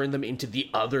 they turn them into the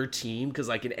other team, because,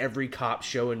 like, in every cop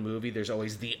show and movie, there's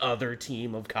always the other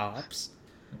team of cops.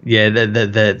 Yeah,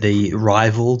 the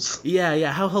rivals.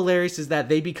 Yeah, how hilarious is that?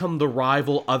 They become the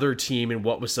rival other team in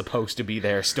what was supposed to be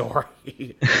their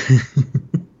story.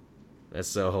 That's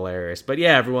so hilarious. But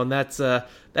yeah, everyone, that's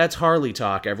Harley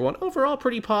talk, everyone. Overall,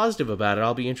 pretty positive about it.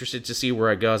 I'll be interested to see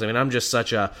where it goes. I mean, I'm just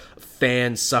such a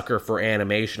fan sucker for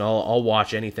animation. I'll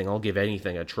watch anything. I'll give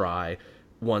anything a try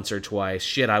once or twice.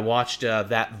 Shit, I watched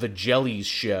that The Jellies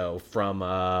show from,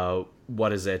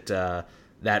 what is it,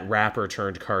 that rapper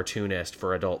turned cartoonist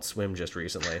for Adult Swim just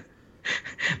recently.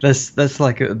 That's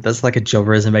like a job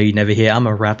resume you never hear. I'm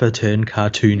a rapper turned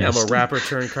cartoonist. I'm a rapper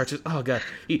turned cartoonist. Oh god,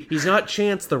 he's not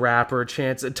Chance the rapper.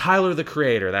 Tyler the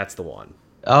Creator. That's the one.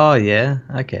 Oh yeah,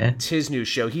 okay. It's his new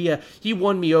show. He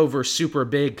won me over super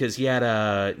big because he had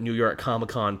a New York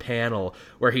Comic-Con panel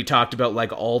where he talked about,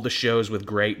 like, all the shows with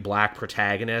great black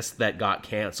protagonists that got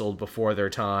canceled before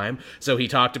their time. So he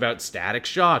talked about Static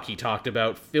Shock. He talked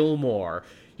about Fillmore.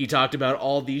 He talked about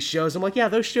all these shows. I'm like, yeah,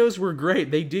 those shows were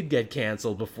great. They did get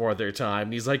canceled before their time.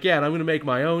 And he's like, yeah, and I'm going to make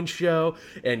my own show.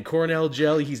 And Cornell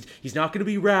Jelly, he's not going to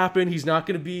be rapping. He's not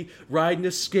going to be riding a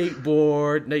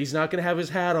skateboard. No, he's not going to have his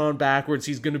hat on backwards.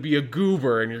 He's going to be a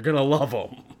goober, and you're going to love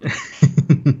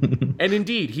him. And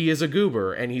indeed, he is a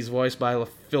goober, and he's voiced by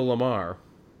Phil Lamar.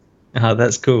 Oh,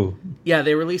 that's cool. Yeah,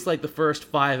 they released, like, the first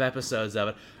 5 episodes of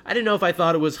it. I didn't know if I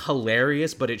thought it was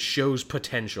hilarious, but it shows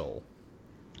potential.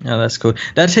 Oh, that's cool.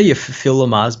 Did I tell you Phil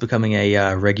Lamar's becoming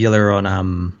a regular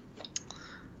on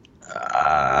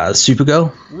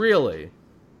Supergirl? Really?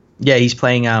 Yeah, he's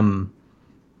playing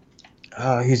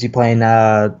who's he playing?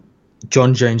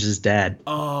 John Jones's dad.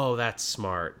 Oh, that's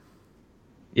smart.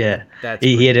 Yeah, That's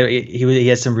he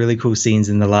had some really cool scenes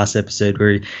in the last episode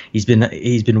where he's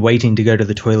been waiting to go to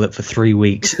the toilet for 3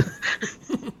 weeks.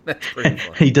 That's pretty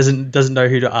funny. He doesn't know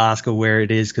who to ask or where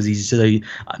it is because he's so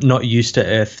not used to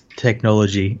Earth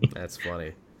technology. That's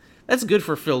funny. That's good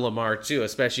for Phil Lamar too,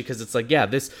 especially because it's like, yeah,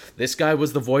 this guy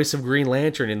was the voice of Green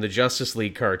Lantern in the Justice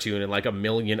League cartoon and like a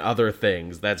million other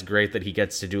things. That's great that he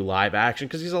gets to do live action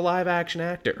because he's a live action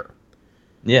actor.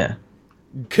 Yeah.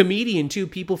 Comedian too.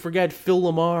 People forget Phil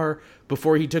Lamar,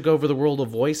 before he took over the world of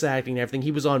voice acting and everything,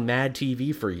 he was on Mad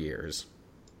TV for years.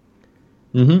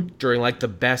 Mm-hmm. During like the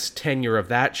best tenure of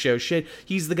that show. Shit,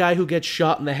 he's the guy who gets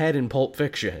shot in the head in Pulp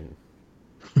Fiction.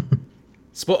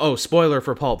 Spoiler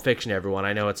for Pulp Fiction, everyone.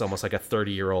 I know it's almost like a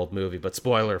 30-year-old movie, but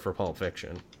spoiler for Pulp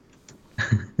Fiction.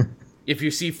 If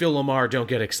you see Phil Lamar, don't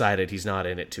get excited. He's not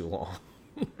in it too long.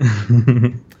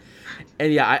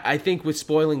 And yeah, I think with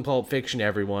spoiling Pulp Fiction,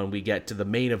 everyone, we get to the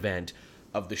main event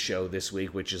of the show this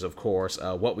week, which is, of course,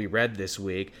 what we read this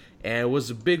week. And it was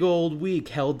a big old week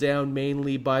held down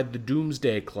mainly by the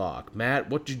Doomsday Clock. Matt,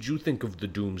 what did you think of the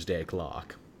Doomsday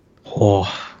Clock?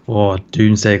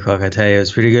 Doomsday Clock, I tell you,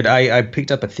 it's pretty good. I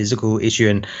picked up a physical issue,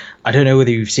 and I don't know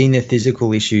whether you've seen their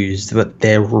physical issues, but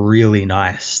they're really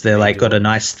nice. They're like got a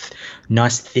nice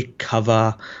thick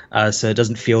cover, so it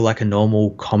doesn't feel like a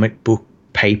normal comic book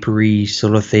papery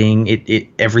sort of thing. It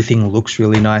everything looks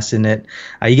really nice in it.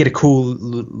 You get a cool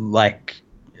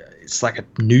it's like a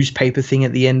newspaper thing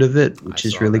at the end of it, which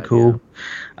is really cool.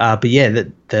 Yeah. But yeah,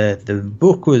 the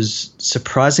book was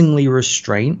surprisingly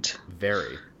restrained.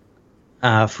 Very.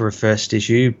 For a first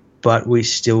issue, but we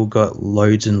still got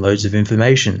loads and loads of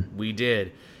information. We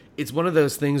did. It's one of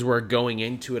those things where going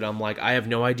into it, I'm like, I have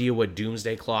no idea what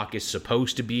Doomsday Clock is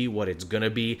supposed to be, what it's going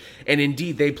to be. And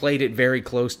indeed, they played it very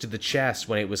close to the chest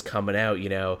when it was coming out,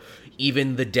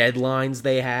 Even the deadlines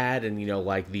they had and,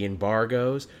 like the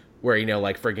embargoes, where,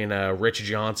 like friggin' Rich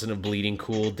Johnson of Bleeding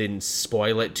Cool didn't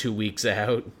spoil it 2 weeks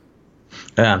out.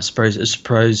 I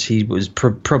suppose he was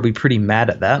probably pretty mad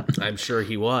at that. I'm sure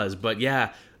he was. But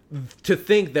yeah, to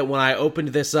think that when I opened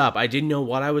this up, I didn't know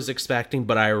what I was expecting,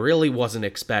 but I really wasn't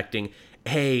expecting,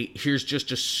 hey, here's just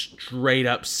a straight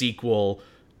up sequel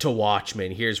to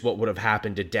Watchmen. Here's what would have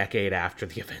happened a decade after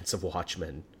the events of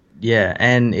Watchmen. Yeah,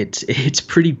 and it's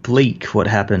pretty bleak what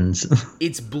happens.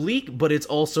 It's bleak, but it's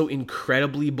also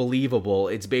incredibly believable.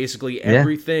 It's basically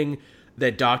everything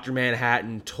that Dr.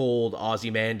 Manhattan told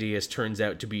Ozymandias turns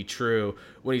out to be true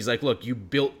when he's like, look, you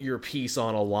built your piece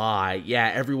on a lie.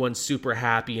 Yeah, everyone's super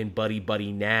happy and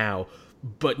buddy-buddy now,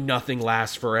 but nothing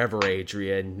lasts forever,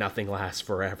 Adrian. Nothing lasts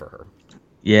forever.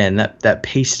 Yeah, and that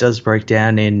piece does break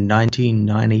down in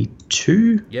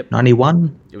 1992? Yep.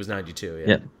 91? It was 92, yeah.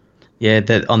 Yep. Yeah,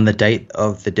 that on the date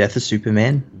of the death of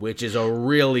Superman. Which is a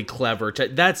really clever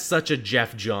that's such a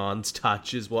Jeff Johns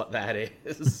touch is what that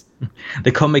is.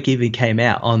 The comic even came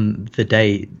out on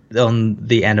the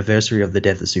anniversary of the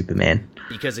death of Superman.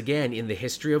 Because again, in the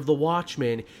history of the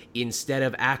Watchmen, instead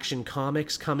of Action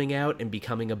Comics coming out and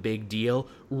becoming a big deal,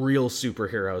 real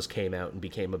superheroes came out and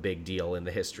became a big deal in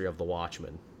the history of the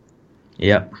Watchmen.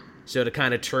 Yep. So to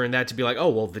kind of turn that to be like, oh,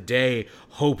 well, the day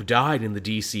Hope died in the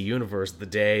DC universe, the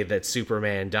day that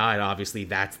Superman died, obviously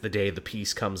that's the day the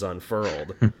piece comes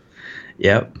unfurled.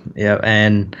 Yep.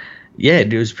 And yeah,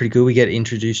 it was pretty good. We get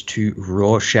introduced to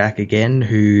Rorschach again,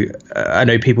 who I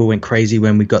know people went crazy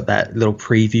when we got that little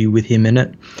preview with him in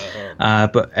it.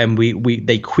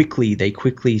 They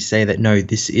quickly say that no,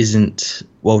 this isn't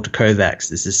Walter Kovacs.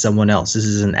 This is someone else. This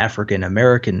is an African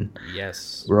American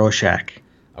Rorschach.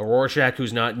 A Rorschach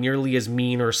who's not nearly as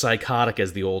mean or psychotic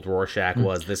as the old Rorschach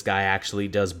was. This guy actually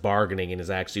does bargaining and is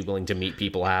actually willing to meet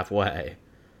people halfway.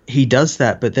 He does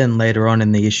that, but then later on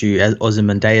in the issue,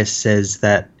 Ozymandias says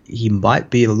that he might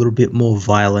be a little bit more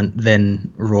violent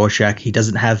than Rorschach. He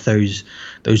doesn't have those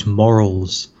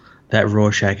morals that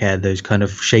Rorschach had, those kind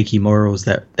of shaky morals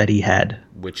that he had.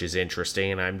 Which is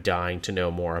interesting, and I'm dying to know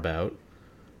more about.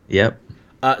 Yep.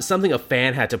 Something a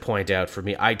fan had to point out for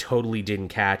me, I totally didn't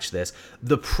catch this.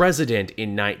 The president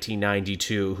in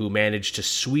 1992 who managed to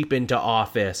sweep into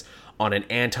office on an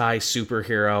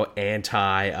anti-superhero,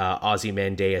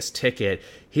 anti-Ozymandias ticket,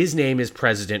 his name is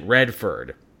President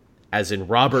Redford, as in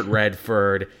Robert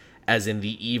Redford, as in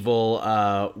the evil,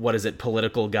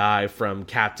 political guy from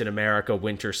Captain America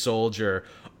Winter Soldier.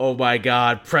 Oh my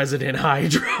God, President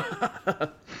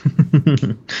Hydra.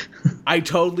 I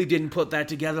totally didn't put that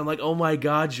together. I'm like, oh my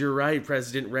God, you're right,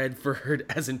 President Redford,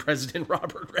 as in President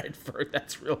Robert Redford.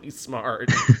 That's really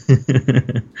smart.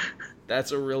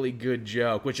 That's a really good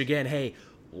joke, which again, hey,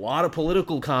 a lot of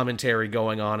political commentary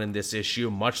going on in this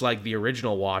issue, much like the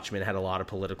original Watchmen had a lot of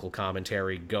political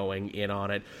commentary going in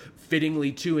on it.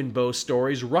 Fittingly, too, in both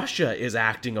stories, Russia is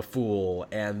acting a fool,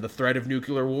 and the threat of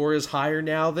nuclear war is higher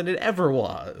now than it ever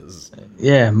was.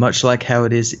 Yeah, much like how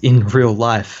it is in real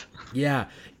life. Yeah,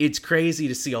 it's crazy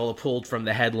to see all the pulled from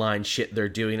the headline shit they're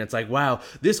doing. It's like, wow,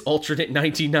 this alternate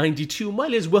 1992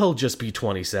 might as well just be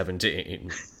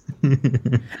 2017.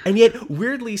 And yet,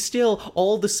 weirdly still,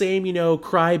 all the same,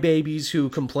 crybabies who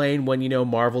complain when,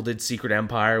 Marvel did Secret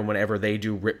Empire and whenever they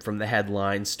do rip from the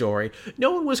headline story.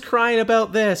 No one was crying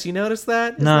about this. You notice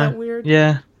that? Isn't that weird?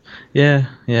 Yeah.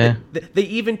 They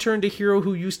even turned a hero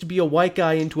who used to be a white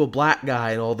guy into a black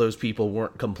guy, and all those people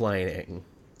weren't complaining.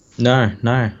 No.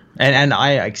 And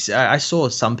I saw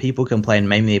some people complain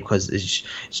mainly because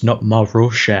it's not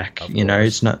Rorschach,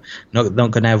 it's not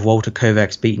going to have Walter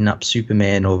Kovacs beating up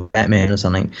Superman or Batman or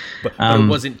something. But it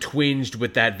wasn't twinged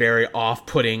with that very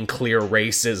off-putting clear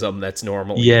racism that's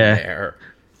normally in there.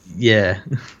 Yeah.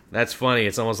 That's funny.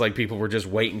 It's almost like people were just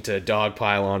waiting to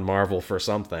dogpile on Marvel for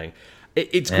something.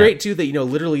 It's great, too, that,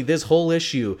 literally this whole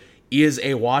issue is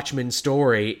a Watchmen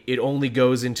story. It only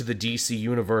goes into the DC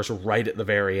universe right at the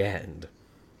very end.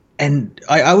 And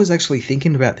I was actually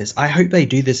thinking about this. I hope they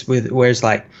do this with, whereas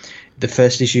like the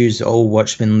first issue is all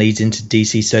Watchmen leads into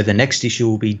DC, so the next issue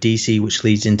will be DC, which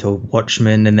leads into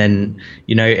Watchmen, and then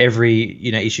every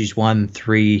issues 1,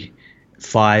 3,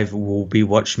 5 will be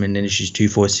Watchmen, and issues 2,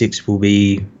 4, 6 will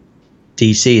be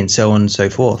DC, and so on and so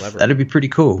forth. Clever. That'd be pretty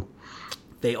cool.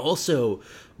 They also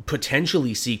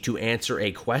potentially seek to answer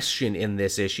a question in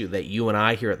this issue that you and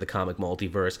I here at the Comic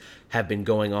Multiverse have been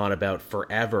going on about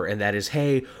forever, and that is,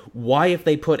 hey, why if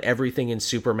they put everything in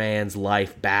Superman's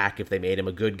life back, if they made him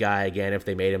a good guy again, if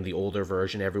they made him the older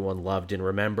version everyone loved and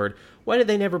remembered, why did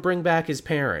they never bring back his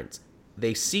parents?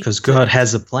 They seek because God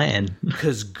has a plan.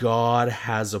 Because God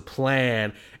has a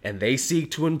plan, and they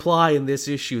seek to imply in this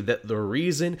issue that the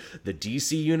reason the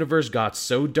DC universe got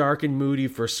so dark and moody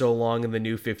for so long in the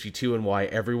New 52 and why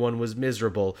everyone was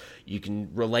miserable, you can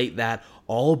relate that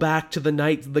all back to the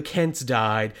night the Kents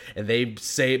died, and they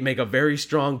make a very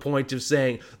strong point of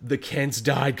saying the Kents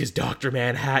died because Dr.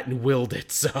 Manhattan willed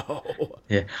it so.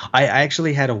 Yeah, I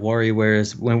actually had a worry,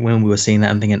 whereas when we were seeing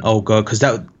that, I'm thinking, oh God, because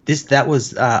that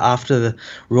was after the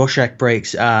Rorschach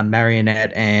breaks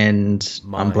Marionette and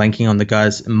Mime. I'm blanking on the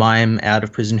guys, Mime out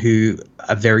of prison, who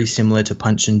are very similar to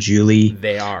Punch and Julie.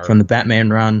 They are. From the Batman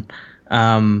run.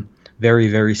 Very,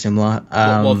 very similar.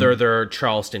 Well, they're their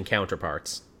Charleston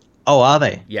counterparts. Oh, are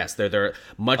they? Yes, they're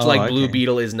much like Blue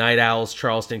Beetle is Night Owl's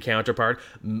Charleston counterpart.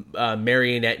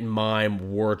 Marionette and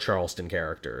Mime were Charleston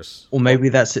characters. Well, maybe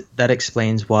that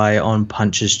explains why on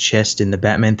Punch's chest in the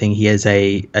Batman thing he has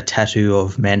a tattoo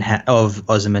of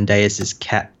Ozymandias'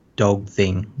 cat dog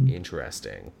thing.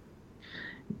 Interesting.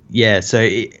 Yeah, so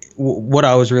what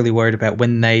I was really worried about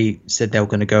when they said they were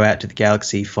going to go out to the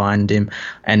galaxy, find him,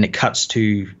 and it cuts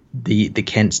to the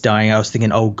Kents dying, I was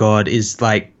thinking, oh God, is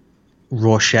like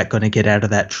Rorschach going to get out of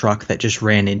that truck that just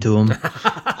ran into him?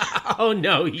 Oh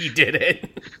no, he didn't.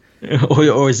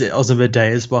 or is it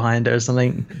Ozymandias behind it or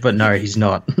something? But no, he's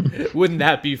not. Wouldn't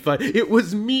that be fun? It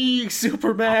was me,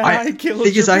 Superman. I killed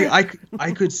you.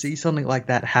 I could see something like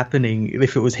that happening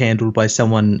if it was handled by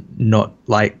someone not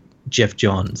like Jeff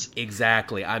Johns.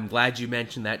 Exactly. I'm glad you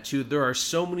mentioned that too. There are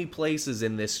so many places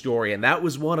in this story, and that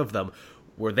was one of them,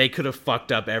 where they could have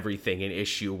fucked up everything in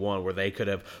issue 1, where they could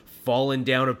have fallen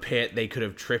down a pit, they could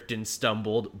have tripped and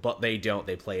stumbled, but they don't.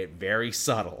 They play it very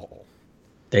subtle.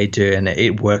 They do, and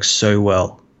it works so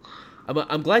well.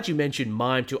 I'm glad you mentioned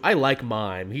Mime too. I like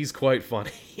Mime. He's quite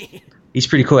funny. He's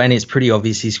pretty cool, and it's pretty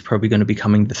obvious he's probably going to be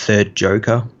becoming the third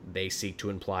Joker. They seek to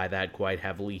imply that quite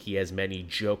heavily. He has many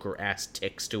Joker-ass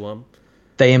ticks to him.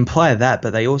 They imply that,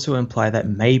 but they also imply that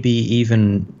maybe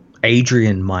even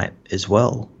Adrian might as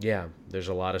well. Yeah, there's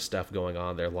a lot of stuff going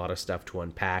on there, a lot of stuff to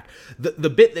unpack. The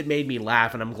bit that made me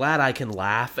laugh, and I'm glad I can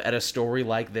laugh at a story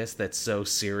like this that's so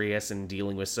serious and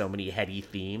dealing with so many heady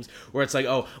themes, where it's like,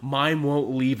 oh, Mime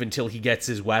won't leave until he gets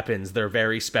his weapons. They're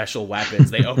very special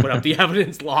weapons. They open up the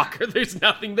evidence locker. There's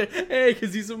nothing there. Hey,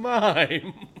 because he's a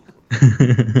mime.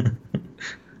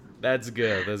 That's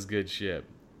good. That's good shit.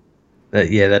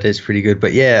 Yeah, that is pretty good.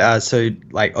 But yeah, so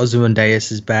like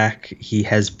Ozymandias is back. He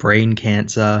has brain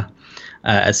cancer.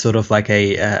 As sort of like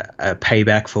a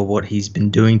payback for what he's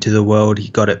been doing to the world. He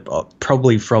got it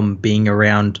probably from being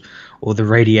around all the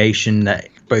radiation that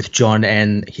both John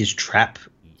and his trap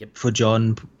for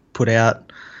John put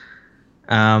out.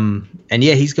 And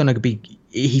yeah, he's going to be...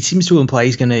 He seems to imply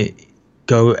he's going to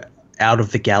go out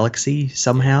of the galaxy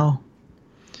somehow.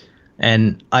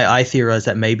 And I theorize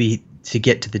that maybe to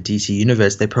get to the DC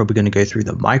universe, they're probably going to go through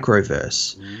the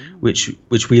microverse,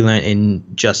 which we learned in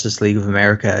Justice League of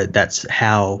America. That's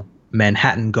how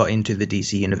Manhattan got into the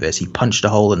DC universe. He punched a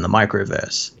hole in the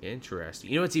microverse.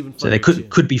 Interesting. You know what's even funny? So they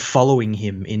could be following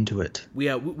him into it.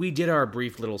 We did our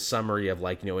brief little summary of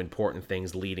important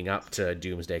things leading up to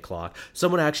Doomsday Clock.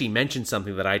 Someone actually mentioned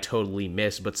something that I totally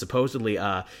missed, but supposedly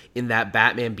in that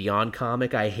Batman Beyond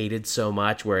comic I hated so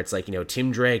much, where it's like,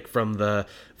 Tim Drake from the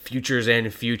Futures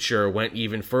End future went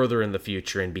even further in the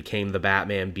future and became the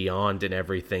Batman Beyond and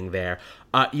everything there.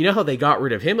 You know how they got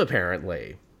rid of him,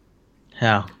 apparently?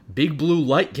 How? Big blue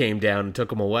light came down and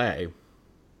took him away.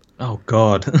 Oh,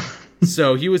 God.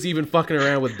 So he was even fucking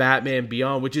around with Batman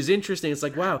Beyond, which is interesting. It's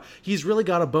like, wow, he's really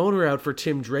got a boner out for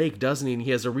Tim Drake, doesn't he? And he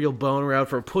has a real boner out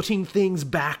for putting things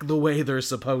back the way they're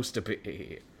supposed to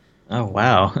be. Oh,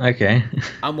 wow. Okay.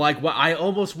 I'm like, well, I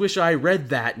almost wish I read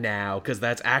that now, because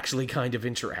that's actually kind of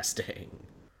interesting.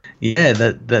 Yeah,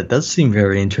 that does seem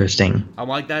very interesting. I'm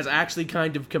like, that's actually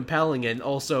kind of compelling, and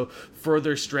also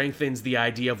further strengthens the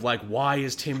idea of, like, why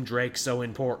is Tim Drake so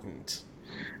important?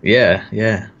 Yeah,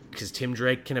 yeah. Because Tim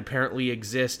Drake can apparently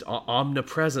exist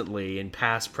omnipresently in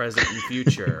past, present, and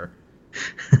future.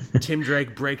 Tim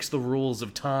Drake breaks the rules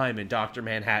of time, and Dr.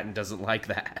 Manhattan doesn't like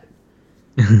that.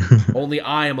 Only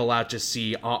I'm allowed to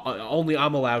see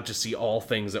all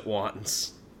things at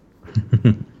once.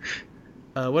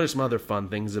 What are some other fun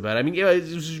things about it? I mean, yeah,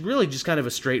 it was really just kind of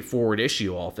a straightforward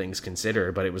issue, all things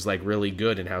considered, but it was like really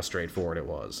good in how straightforward it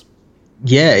was.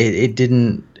 Yeah, it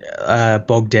didn't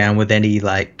bog down with any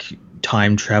like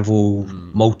time travel,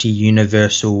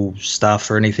 multi-universal stuff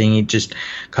or anything. It just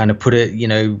kind of put it,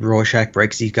 Rorschach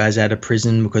breaks these guys out of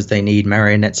prison because they need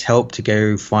Marionette's help to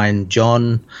go find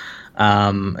John,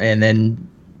 and then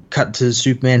cut to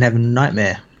Superman having a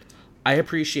nightmare. I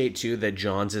appreciate, too, that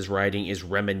Johns' writing is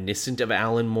reminiscent of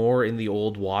Alan Moore in The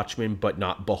Old Watchmen, but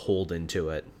not beholden to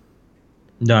it.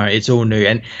 No, it's all new.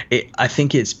 And I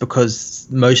think it's because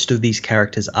most of these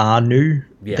characters are new.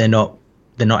 Yeah. They're not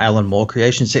Alan Moore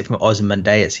creations, except for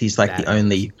Ozymandias. He's like the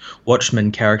only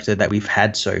Watchmen character that we've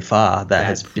had so far that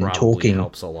has been talking. That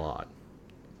helps a lot.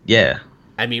 Yeah.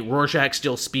 I mean, Rorschach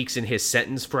still speaks in his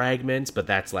sentence fragments, but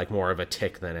that's like more of a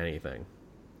tick than anything.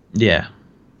 Yeah.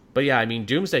 But yeah, I mean,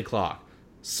 Doomsday Clock,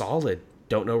 solid.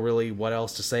 Don't know really what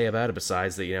else to say about it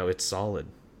besides that, it's solid.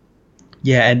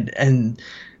 Yeah, and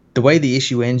the way the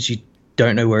issue ends, you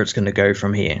don't know where it's going to go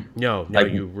from here. No,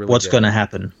 you really what's going to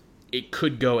happen? It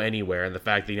could go anywhere, and the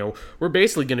fact that, we're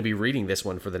basically going to be reading this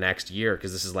one for the next year,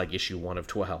 because this is like issue 1 of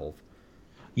 12.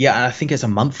 Yeah, I think it's a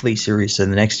monthly series, so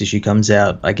the next issue comes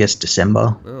out, I guess,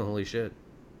 December. Oh, holy shit.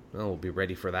 Oh, we'll be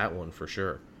ready for that one for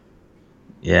sure.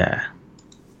 Yeah.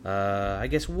 I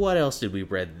guess what else did we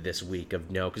read this week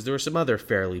of note? Because there were some other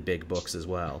fairly big books as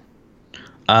well.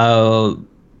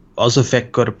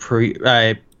 Ozefek got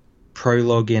a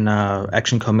prologue in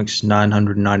Action Comics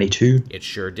 992. It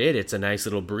sure did. It's a nice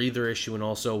little breather issue, and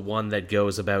also one that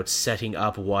goes about setting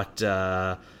up what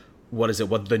the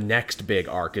next big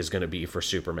arc is going to be for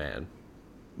Superman.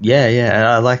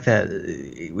 Yeah, I like that.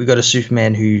 We got a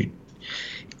Superman who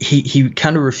he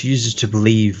kind of refuses to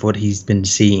believe what he's been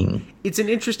seeing. It's an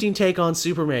interesting take on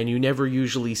Superman. You never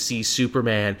usually see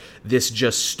Superman this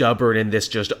just stubborn and this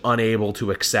just unable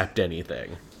to accept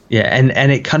anything. Yeah,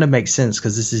 and it kind of makes sense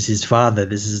because this is his father.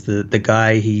 This is the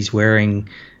guy he's wearing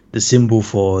the symbol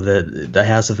for, the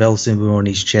House of L symbol on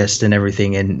his chest and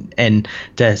everything, and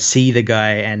to see the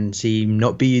guy and see him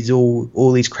not be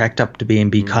all he's cracked up to be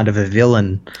and be kind of a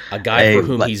villain. A guy for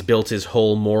whom he's built his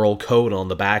whole moral code on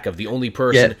the back of. The only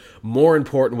person more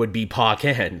important would be Pa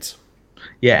Kent.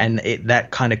 Yeah, and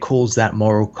that kind of calls that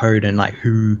moral code and like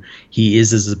who he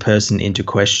is as a person into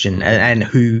question, and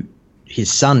who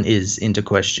his son is into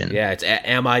question. Yeah, it's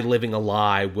am I living a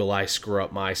lie? Will I screw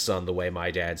up my son the way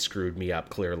my dad screwed me up,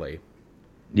 clearly?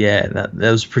 Yeah, that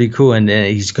was pretty cool. And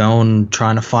he's trying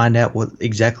to find out what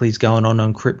exactly is going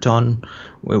on Krypton,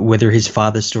 whether his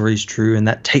father's story is true, and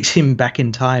that takes him back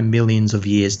in time millions of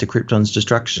years to Krypton's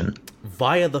destruction.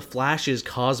 Via the Flash's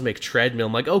cosmic treadmill.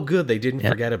 I'm like, oh good, they didn't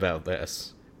forget about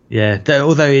this. Yeah,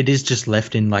 although it is just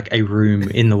left in like a room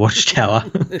in the Watchtower.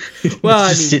 Well,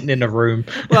 it's just sitting in a room.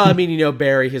 Well, I mean,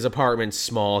 Barry, his apartment's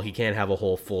small. He can't have a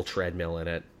whole full treadmill in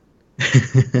it.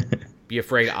 Be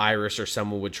afraid Iris or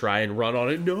someone would try and run on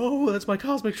it. No, that's my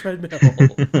cosmic treadmill.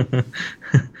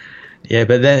 Yeah,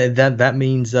 but then that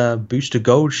means Booster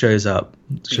Gold shows up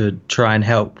to try and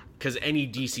help. Because any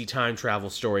DC time travel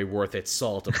story worth its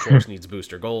salt, of course, needs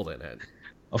Booster Gold in it.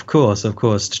 Of course,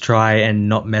 to try and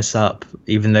not mess up,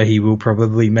 even though he will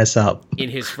probably mess up. In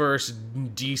his first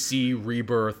DC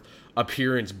Rebirth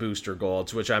appearance, Booster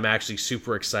Gold, which I'm actually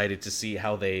super excited to see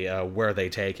how where they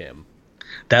take him.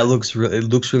 That looks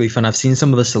really fun. I've seen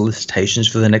some of the solicitations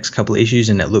for the next couple of issues,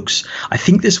 and I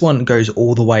think this one goes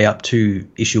all the way up to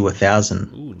issue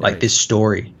 1000. Ooh, nice. Like this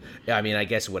story. Yeah, I mean, I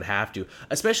guess it would have to.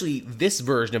 Especially this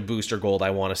version of Booster Gold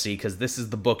I want to see, because this is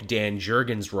the book Dan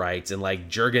Jurgens writes, and like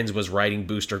Jurgens was writing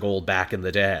Booster Gold back in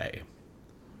the day.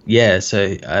 Yeah,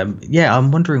 so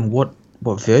I'm wondering what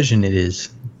version it is.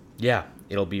 Yeah,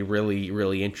 it'll be really,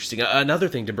 really interesting. Another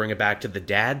thing to bring it back to the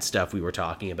dad stuff we were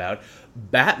talking about,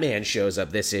 Batman shows up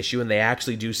this issue, and they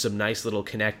actually do some nice little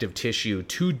connective tissue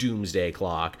to Doomsday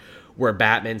Clock, where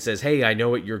Batman says, hey, I know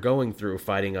what you're going through,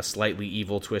 fighting a slightly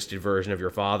evil, twisted version of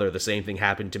your father. The same thing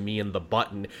happened to me and the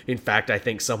Button. In fact, I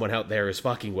think someone out there is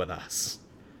fucking with us.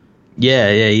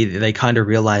 Yeah, they kind of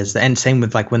realize that. And same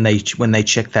with like when they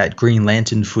check that Green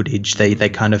Lantern footage, they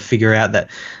kind of figure out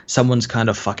that someone's kind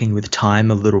of fucking with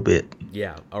time a little bit.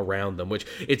 Yeah, around them, which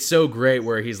it's so great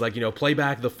where he's like, play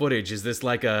back the footage. Is this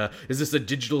a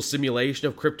digital simulation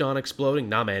of Krypton exploding?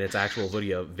 Nah, man, it's actual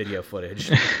video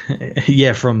footage.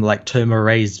 Yeah, from like Toma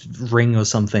Ray's ring or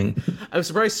something. I'm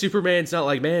surprised Superman's not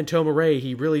like, man, Toma Ray,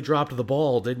 he really dropped the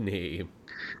ball, didn't he?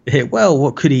 Yeah, well,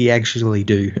 what could he actually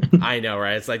do? I know,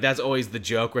 right? It's like, that's always the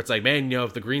joke where it's like, man,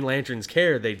 if the Green Lanterns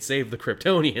cared, they'd save the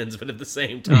Kryptonians, but at the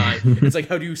same time, it's like,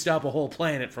 how do you stop a whole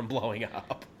planet from blowing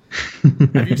up?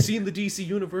 Have you seen the DC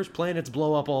Universe? Planets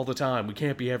blow up all the time. We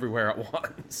can't be everywhere at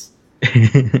once.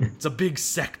 It's a big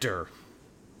sector.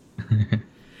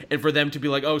 And for them to be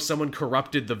like, oh, someone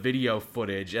corrupted the video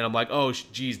footage, and I'm like, oh,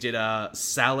 geez, did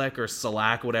Salak or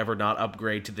Salak, whatever, not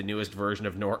upgrade to the newest version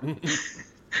of Norton?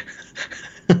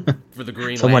 For the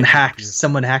Green Lantern.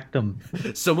 Someone hacked them.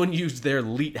 Someone used their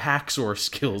elite hacksaw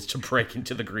skills to break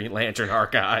into the Green Lantern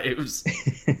archives.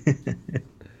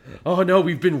 Oh no,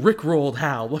 we've been rickrolled,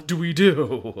 Hal. What do we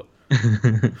do?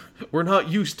 We're not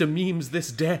used to memes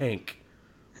this dank.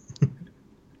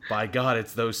 By God,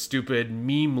 it's those stupid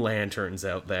meme lanterns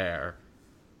out there.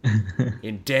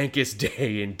 In dankest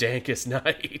day, in dankest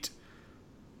night.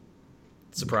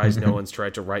 Surprised no one's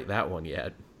tried to write that one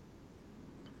yet.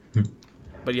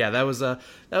 But yeah, that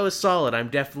was solid. I'm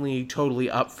definitely totally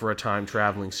up for a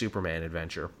time-traveling Superman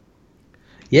adventure.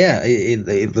 Yeah,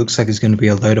 it looks like it's going to be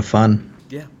a load of fun.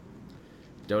 Yeah.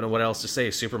 Don't know what else to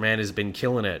say. Superman has been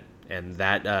killing it, and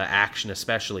that action,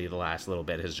 especially the last little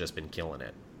bit, has just been killing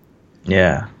it.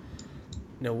 Yeah.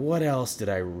 Now, what else did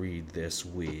I read this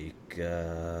week?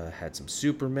 Had some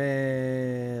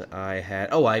Superman.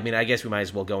 I guess we might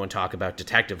as well go and talk about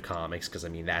Detective Comics, because,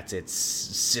 that's its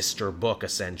sister book,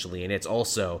 essentially, and it's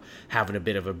also having a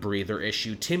bit of a breather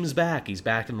issue. Tim's back. He's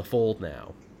back in the fold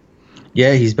now.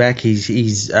 Yeah, he's back.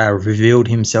 He's revealed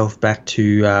himself back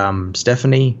to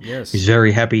Stephanie. Yes. He's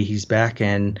very happy he's back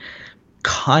and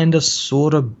kind of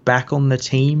sort of back on the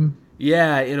team.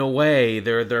 Yeah, in a way,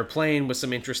 they're playing with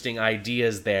some interesting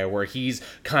ideas there, where he's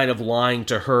kind of lying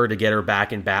to her to get her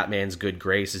back in Batman's good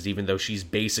graces, even though she's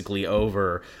basically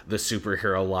over the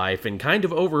superhero life and kind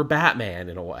of over Batman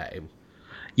in a way.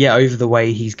 Yeah, over the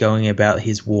way he's going about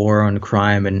his war on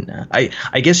crime, and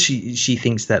I guess she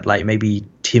thinks that like maybe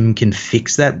Tim can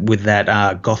fix that with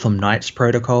that Gotham Knights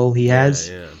protocol he has.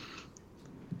 Yeah.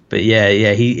 But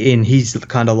yeah, he's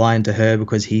kind of lying to her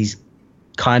because he's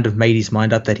kind of made his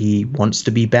mind up that he wants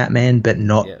to be Batman, but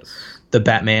not the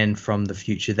Batman from the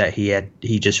future that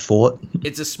he just fought.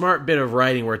 It's a smart bit of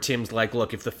writing where Tim's like,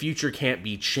 look, if the future can't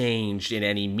be changed in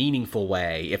any meaningful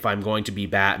way, if I'm going to be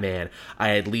Batman,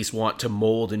 I at least want to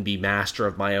mold and be master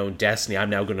of my own destiny. I'm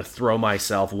now going to throw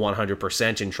myself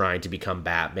 100% in trying to become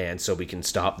Batman so we can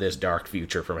stop this dark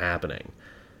future from happening.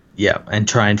 Yeah, and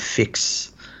try and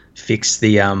fix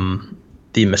the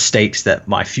mistakes that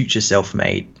my future self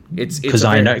made.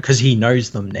 Because he knows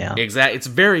them now. Exactly. It's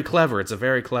very clever. It's a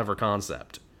very clever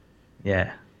concept.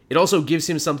 Yeah. It also gives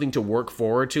him something to work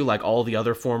forward to, like all the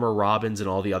other former Robins and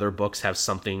all the other books have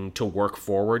something to work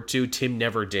forward to. Tim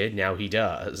never did, now he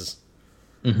does.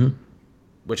 Mm-hmm.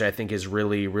 Which I think is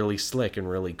really, really slick and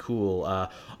really cool.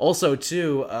 Also,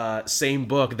 too, same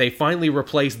book, they finally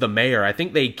replaced the mayor. I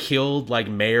think they killed, like,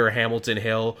 Mayor Hamilton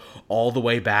Hill all the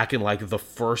way back in, like, the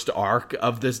first arc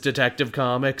of this Detective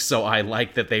Comics, so I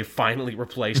like that they finally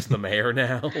replaced the mayor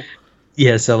now.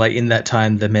 Yeah, so, like, in that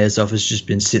time, the mayor's office just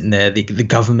been sitting there. The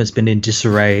government's been in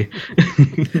disarray.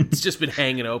 It's just been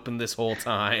hanging open this whole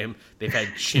time. They've had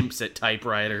chimps at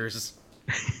typewriters.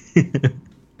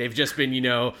 They've just been,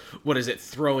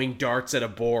 throwing darts at a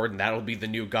board, and that'll be the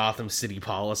new Gotham City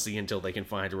policy until they can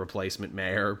find a replacement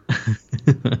mayor.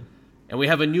 And we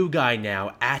have a new guy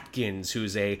now, Atkins,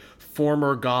 who's a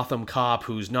former Gotham cop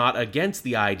who's not against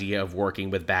the idea of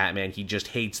working with Batman. He just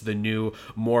hates the new,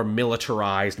 more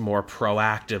militarized, more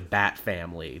proactive Bat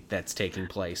family that's taking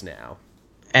place now.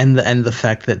 And the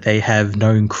fact that they have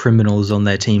known criminals on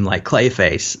their team like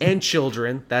Clayface. And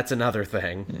children, that's another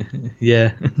thing.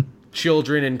 Yeah.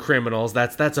 Children and criminals,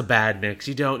 that's a bad mix.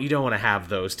 You don't want to have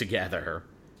those together.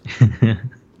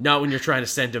 Not when you're trying to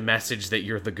send a message that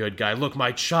you're the good guy. Look,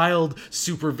 my child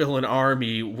supervillain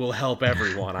army will help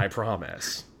everyone, I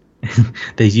promise.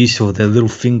 They're useful. Their little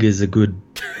fingers are good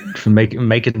for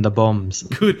making the bombs.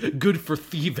 Good for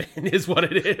thieving is what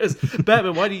it is.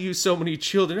 Batman, why do you use so many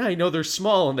children? I know they're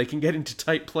small and they can get into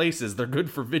tight places. They're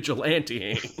good for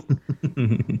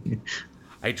vigilanteing.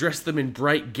 I dress them in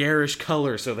bright, garish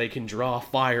color so they can draw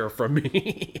fire from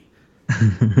me.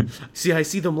 See, I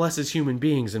see them less as human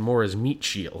beings and more as meat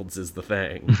shields is the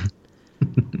thing.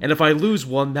 And if I lose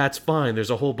one, that's fine. There's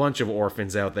a whole bunch of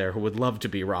orphans out there who would love to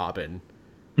be Robin.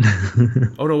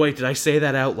 Oh no, wait, did I say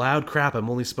that out loud? Crap, I'm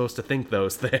only supposed to think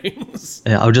those things.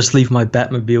 Yeah, I'll just leave my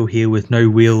Batmobile here with no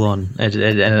wheel on,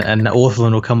 and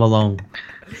Orphan will come along.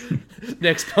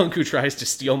 Next punk who tries to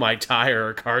steal my tire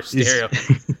or car stereo.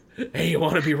 Hey, you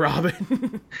want to be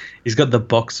Robin? He's got the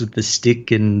box with the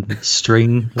stick and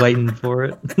string waiting for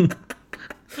it.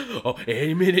 Oh,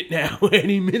 any minute now,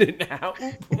 any minute now.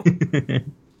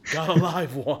 Got a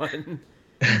live one.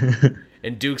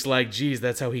 And Duke's like, geez,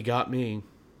 that's how he got me.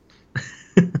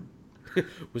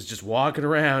 Was just walking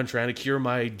around trying to cure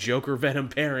my Joker Venom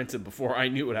parents, and before I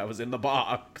knew it, I was in the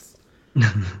box.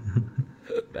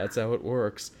 That's how it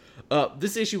works.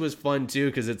 This issue was fun, too,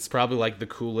 because it's probably like the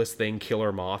coolest thing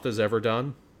Killer Moth has ever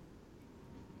done.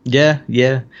 Yeah.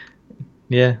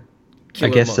 I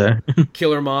guess so.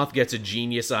 Killer Moth gets a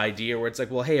genius idea where it's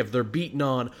like, well, hey, if they're beating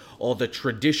on all the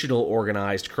traditional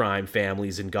organized crime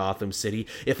families in Gotham City,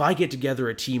 if I get together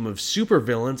a team of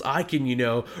supervillains, I can,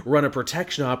 run a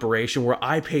protection operation where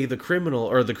I pay the criminal,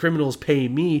 or the criminals pay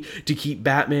me to keep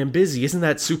Batman busy. Isn't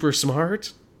that super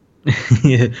smart?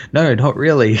 Yeah, no, not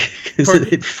really, because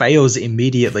it fails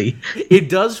immediately. It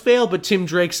does fail, but Tim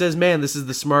Drake says, man, this is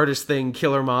the smartest thing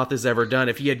Killer Moth has ever done.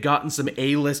 If he had gotten some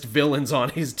A-list villains on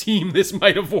his team, this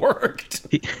might have worked.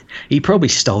 He probably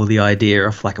stole the idea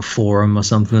off like a forum or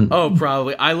something. Oh,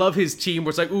 probably. I love his team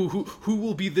where it's like, ooh, who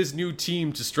will be this new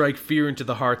team to strike fear into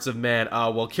the hearts of men?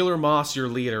 Well, Killer Moth's your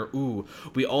leader. Ooh,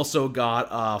 we also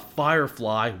got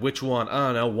Firefly. Which one? I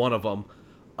don't know, one of them.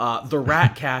 The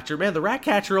Rat Catcher. Man, the Rat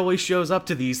Catcher always shows up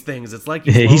to these things. It's like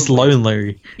he's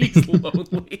lonely. He's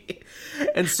lonely.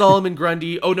 And Solomon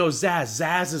Grundy. Oh, no, Zaz.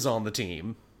 Zaz is on the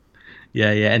team.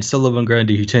 Yeah, and Solomon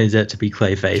Grundy, who turns out to be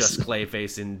Clayface. Just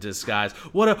Clayface in disguise.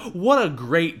 What a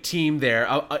great team there.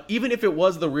 Even if it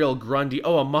was the real Grundy,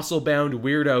 a muscle-bound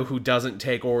weirdo who doesn't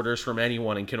take orders from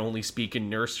anyone and can only speak in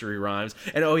nursery rhymes.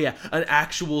 And an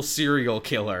actual serial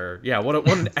killer. Yeah, what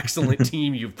an excellent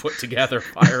team you've put together,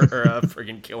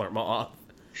 friggin' Killer Moth.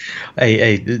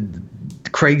 Hey,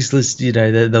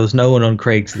 Craigslist, there was no one on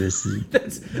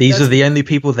Craigslist. These are the only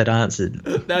people that answered.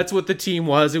 That's what the team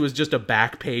was. It was just a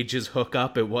Backpages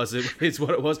hookup. It's what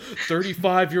it was.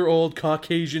 35-year-old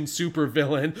Caucasian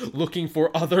supervillain looking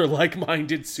for other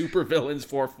like-minded supervillains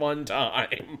for fun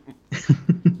time.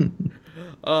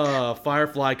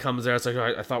 Firefly comes there. It's like,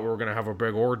 I thought we were going to have a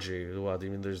big orgy. What, do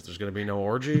you mean there's going to be no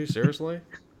orgy? Seriously?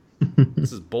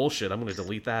 This is bullshit. I'm going to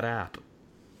delete that app.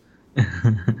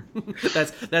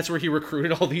 That's where he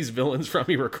recruited all these villains from.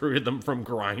 He recruited them from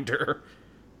Grindr.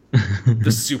 The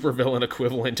supervillain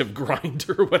equivalent of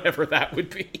Grindr, whatever that would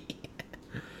be.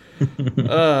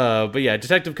 But yeah,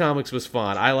 Detective Comics was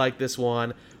fun. I like this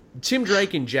one. Tim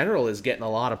Drake in general is getting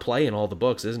a lot of play in all the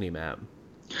books, isn't he, Matt?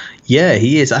 Yeah,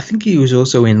 he is. I think he was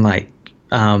also in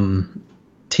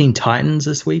Teen Titans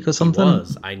this week or something. He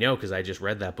was. I know, because I just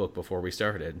read that book before we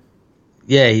started.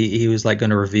 Yeah, he was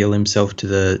going to reveal himself to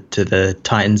the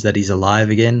Titans that he's alive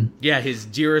again. Yeah, his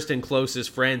dearest and closest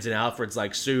friends, and Alfred's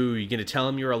like, Sue, you going to tell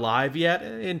him you're alive yet?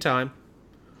 In time.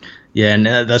 Yeah, and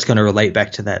that's going to relate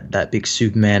back to that big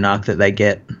Superman arc that they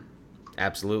get.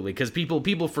 Absolutely, because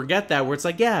people forget that, where it's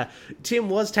like, yeah, Tim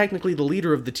was technically the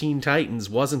leader of the Teen Titans,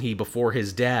 wasn't he, before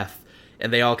his death?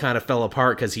 And they all kind of fell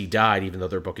apart because he died, even though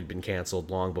their book had been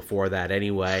canceled long before that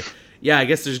anyway. Yeah, I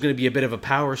guess there's going to be a bit of a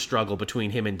power struggle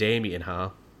between him and Damian, huh?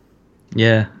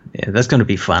 Yeah, that's going to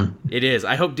be fun. It is.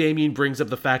 I hope Damian brings up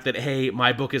the fact that, hey,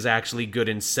 my book is actually good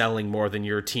in selling more than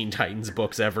your Teen Titans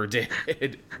books ever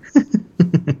did.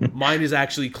 Mine is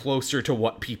actually closer to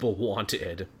what people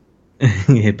wanted.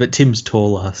 Yeah, but Tim's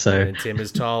taller, so... And Tim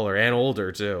is taller, and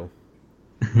older, too.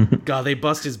 God, they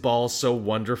bust his balls so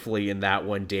wonderfully in that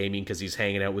one, Damian, because he's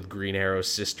hanging out with Green Arrow's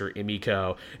sister,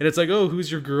 Imiko. And it's like, oh,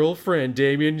 who's your girlfriend,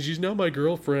 Damian? She's not my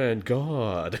girlfriend.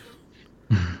 God.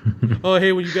 Oh,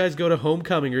 hey, when you guys go to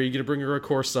Homecoming, are you going to bring her a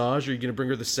corsage, or are you going to bring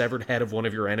her the severed head of one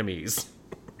of your enemies?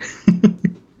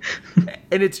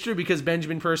 And it's true, because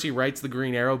Benjamin Percy writes the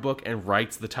Green Arrow book and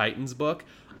writes the Titans book.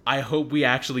 I hope we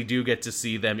actually do get to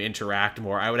see them interact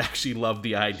more. I would actually love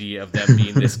the idea of them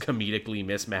being this comedically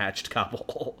mismatched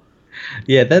couple.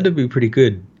 Yeah, that'd be pretty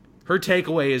good. Her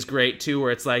takeaway is great, too,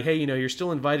 where it's like, hey, you're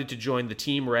still invited to join the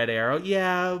Team Red Arrow.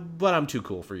 Yeah, but I'm too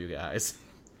cool for you guys.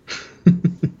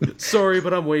 Sorry,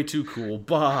 but I'm way too cool.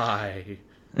 Bye.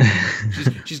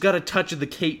 She's got a touch of the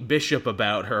Kate Bishop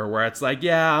about her, where it's like,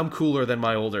 yeah, I'm cooler than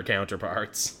my older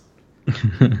counterparts.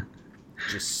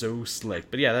 Just so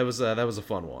slick. But yeah, that was a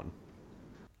fun one.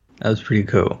 That was pretty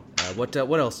cool. What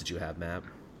else did you have, Matt?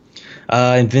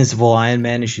 Invincible Iron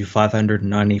Man issue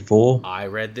 594. I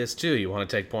read this too. You want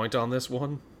to take point on this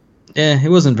one? Yeah, it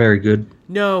wasn't very good.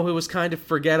 No, it was kind of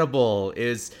forgettable.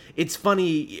 It's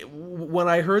funny, when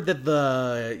I heard that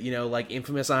the,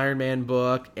 Infamous Iron Man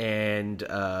book and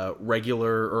Infamous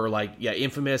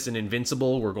and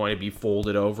Invincible were going to be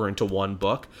folded over into one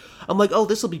book, I'm like, oh,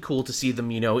 this will be cool to see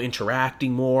them,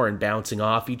 interacting more and bouncing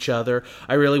off each other.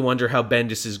 I really wonder how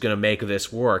Bendis is going to make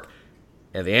this work.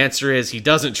 And the answer is he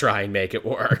doesn't try and make it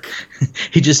work.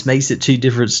 He just makes it two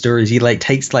different stories. He like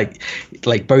takes like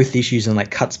both issues and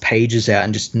like cuts pages out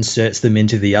and just inserts them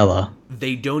into the other.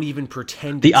 They don't even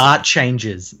pretend. The art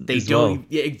changes. They don't.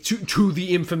 Yeah, to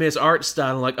the infamous art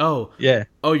style. Like, oh,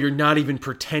 you're not even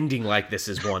pretending like this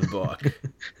is one book.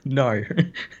 No.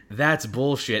 That's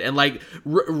bullshit. And like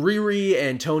Riri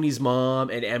and Tony's mom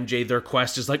and MJ, their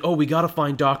quest is like, oh, we gotta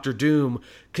find Dr. Doom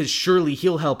because surely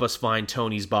he'll help us find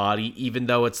Tony's body. Even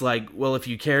though it's like, well, if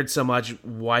you cared so much,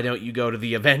 why don't you go to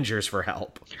the Avengers for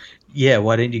help? Yeah,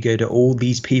 why don't you go to all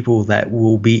these people that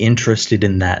will be interested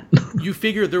in that? You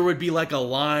figure there would be like a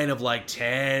line of like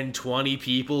 10, 20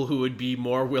 people who would be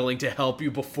more willing to help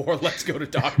you before let's go to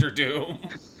Dr. Doom.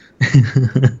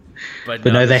 But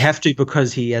no, they have to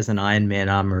because he has an Iron Man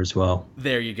armor as well.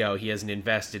 There you go. He has an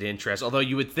invested interest. Although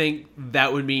you would think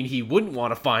that would mean he wouldn't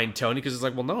want to find Tony because it's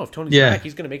like, well, no, if Tony's back,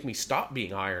 he's going to make me stop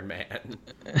being Iron Man.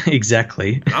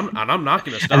 Exactly. And I'm not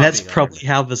going to stop. And that's probably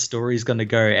how the story's going to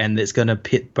go, and it's going to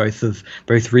pit both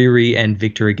Riri and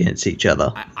Victor against each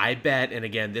other. I bet. And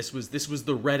again, this was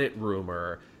the Reddit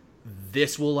rumor.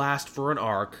 This will last for an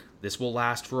arc. This will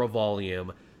last for a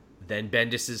volume. Then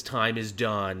Bendis's time is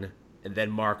done. And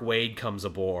then Mark Waid comes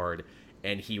aboard,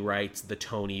 and he writes the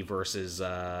Tony versus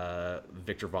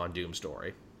Victor Von Doom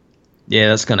story. Yeah,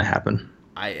 that's going to happen.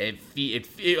 I mean,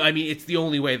 it's the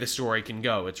only way the story can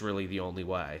go. It's really the only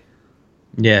way.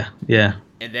 Yeah.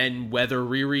 And then whether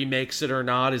Riri makes it or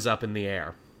not is up in the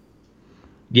air.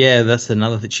 Yeah, that's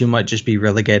another thing. She might just be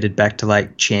relegated back to,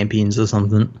 like, Champions or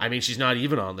something. I mean, she's not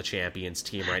even on the Champions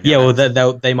team right now. Yeah,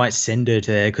 well, they might send her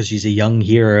to there because she's a young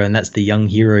hero, and that's the young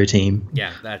hero team.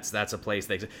 Yeah, that's a place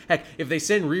they... Heck, if they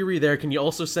send Riri there, can you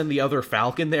also send the other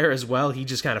Falcon there as well? He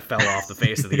just kind of fell off the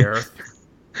face of the earth.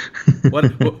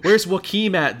 Where's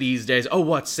Joaquin at these days? Oh,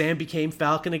 what? Sam became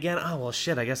Falcon again? Oh, well,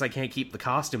 shit, I guess I can't keep the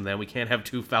costume then. We can't have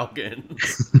two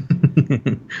Falcons.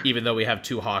 Even though we have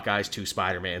two Hawkeyes, two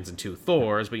Spider-Mans, and two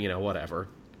Thors, but, whatever.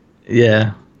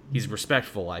 Yeah. He's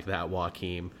respectful like that,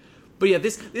 Joaquin. But yeah,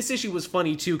 this issue was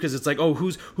funny, too, because it's like, oh,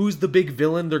 who's the big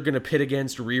villain they're going to pit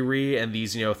against Riri and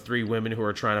these, three women who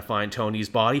are trying to find Tony's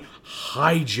body?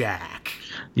 Hijack.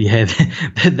 Yeah,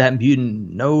 that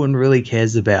mutant no one really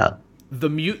cares about. The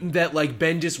mutant that, like,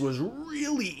 Bendis was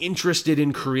really interested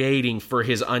in creating for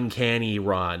his Uncanny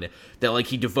run. That, like,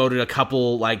 he devoted a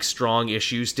couple, like, strong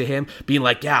issues to him. Being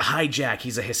like, yeah, Hijack,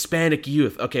 he's a Hispanic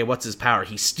youth. Okay, what's his power?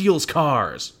 He steals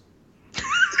cars.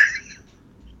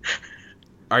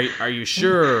 Are you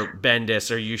sure, Bendis?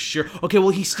 Are you sure? Okay, well,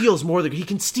 he steals more than... He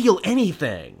can steal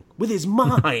anything with his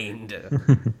mind.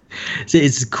 So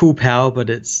it's a cool power, but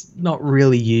it's not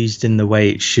really used in the way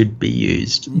it should be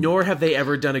used. Nor have they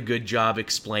ever done a good job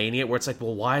explaining it, where it's like,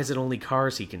 well, why is it only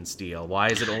cars he can steal? Why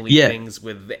is it only things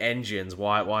with engines?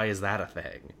 Why is that a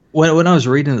thing? When I was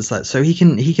reading, it's like, so he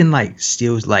can like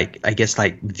steal, like, I guess,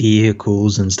 like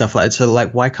vehicles and stuff like that. So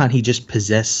like, why can't he just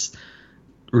possess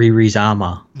Riri's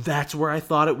armor? That's where I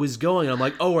thought it was going. I'm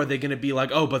like, oh, are they going to be like,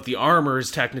 oh, but the armor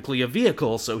is technically a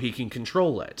vehicle, so he can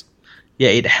control it. Yeah,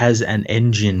 it has an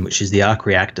engine, which is the arc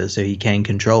reactor, so he can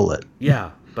control it.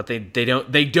 Yeah, but they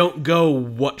don't go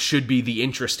what should be the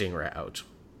interesting route.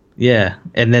 Yeah,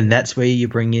 and then that's where you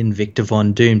bring in Victor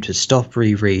Von Doom to stop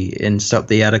Riri and stop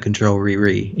the out-of-control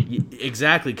Riri.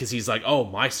 Exactly, because he's like, oh,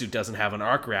 my suit doesn't have an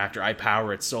arc reactor. I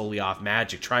power it solely off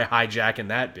magic. Try hijacking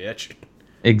that, bitch.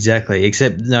 Exactly,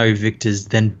 except no, Victor's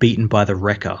then beaten by the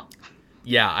Wrecker.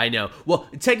 Yeah, I know. Well,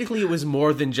 technically it was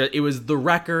more than just... It was the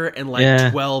Wrecker and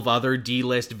like 12 other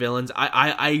D-list villains.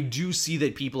 I do see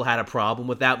that people had a problem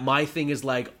with that. My thing is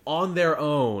like, on their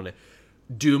own,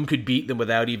 Doom could beat them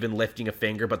without even lifting a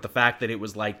finger, but the fact that it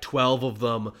was like 12 of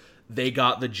them, they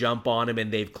got the jump on him,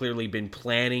 and they've clearly been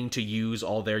planning to use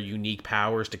all their unique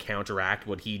powers to counteract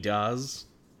what he does.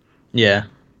 Yeah.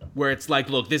 Where it's like,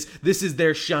 look, this is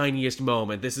their shiniest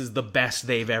moment. This is the best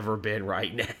they've ever been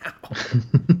right now.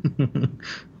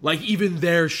 Like, even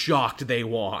they're shocked they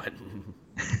won.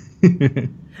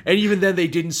 And even then, they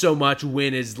didn't so much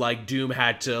win as, like, Doom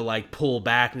had to, like, pull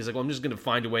back. And he's like, well, I'm just going to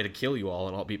find a way to kill you all,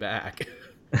 and I'll be back.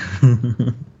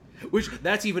 Which,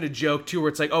 that's even a joke, too, where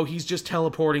it's like, oh, he's just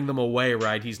teleporting them away,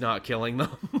 right? He's not killing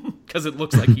them. Because it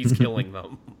looks like he's killing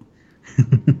them.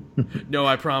 No,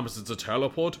 I promise it's a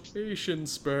teleportation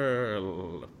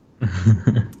spell.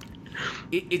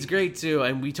 It's great, too,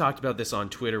 and we talked about this on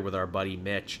Twitter with our buddy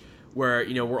Mitch, where,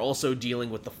 we're also dealing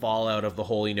with the fallout of the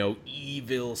whole,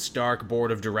 evil Stark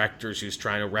board of directors who's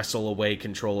trying to wrestle away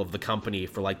control of the company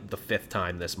for, like, the 5th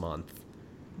time this month.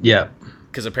 Yeah.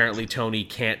 Because apparently Tony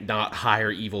can't not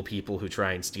hire evil people who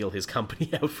try and steal his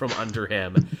company out from under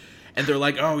him. And they're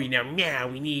like, oh, now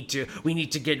we need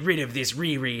to get rid of this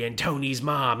Riri and Tony's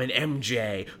mom and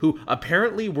MJ, who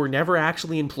apparently were never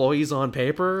actually employees on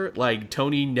paper. Like,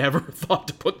 Tony never thought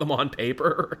to put them on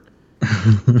paper.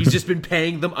 He's just been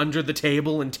paying them under the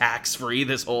table and tax-free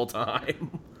this whole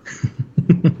time.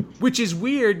 Which is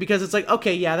weird, because it's like,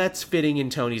 okay, yeah, that's fitting in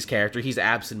Tony's character. He's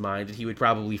absent-minded. He would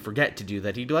probably forget to do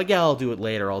that. He'd be like, yeah, I'll do it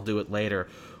later.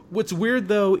 What's weird,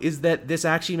 though, is that this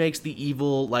actually makes the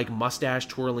evil, like,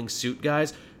 mustache-twirling suit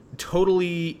guys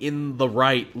totally in the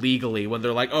right legally when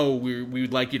they're like, oh, we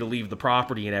would like you to leave the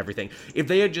property and everything. If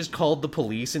they had just called the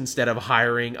police instead of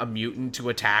hiring a mutant to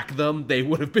attack them, they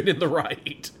would have been in the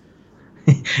right.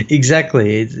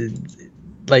 Exactly.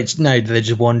 Like, no, they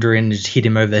just wander in and just hit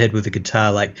him over the head with a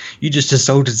guitar. Like, you just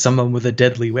assaulted someone with a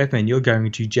deadly weapon. You're going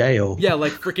to jail. Yeah,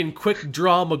 like freaking Quick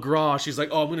Draw McGraw. She's like,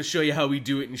 oh, I'm going to show you how we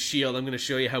do it in S.H.I.E.L.D. I'm going to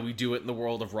show you how we do it in the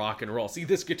world of rock and roll. See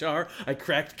this guitar? I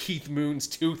cracked Keith Moon's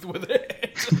tooth with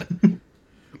it.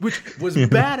 Which was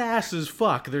badass as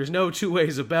fuck. There's no two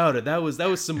ways about it. That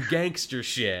was some gangster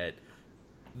shit.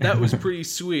 That was pretty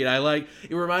sweet. It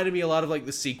reminded me a lot of like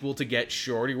the sequel to Get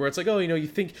Shorty, where it's like, oh, you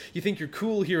think you're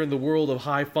cool here in the world of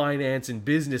high finance and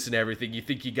business and everything. You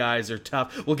think you guys are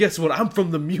tough. Well, guess what? I'm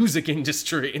from the music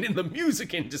industry, and in the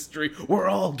music industry, we're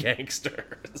all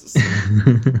gangsters.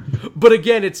 But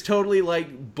again, it's totally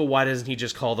like, but why doesn't he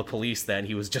just call the police then?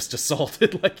 He was just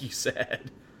assaulted, like you said.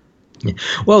 Yeah.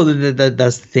 Well,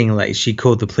 that's the thing. Like, she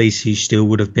called the police, he still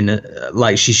would have been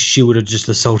like she would have just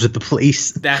assaulted the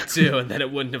police. That too, and then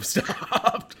it wouldn't have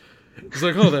stopped. It's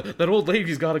like, oh, that old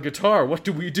lady's got a guitar. What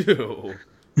do we do?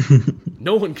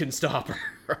 No one can stop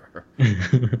her.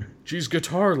 She's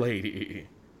Guitar Lady.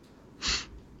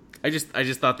 I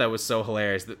just thought that was so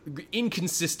hilarious.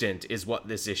 Inconsistent is what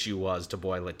this issue was, to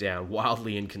boil it down.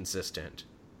 Wildly inconsistent.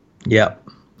 Yep.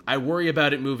 I worry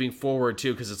about it moving forward,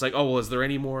 too, because it's like, oh, well, is there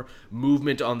any more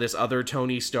movement on this other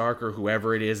Tony Stark or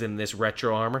whoever it is in this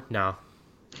retro armor? No.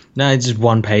 No, it's just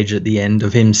one page at the end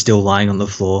of him still lying on the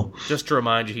floor. Just to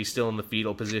remind you, he's still in the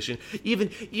fetal position.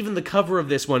 Even the cover of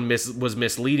this one was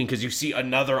misleading, because you see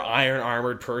another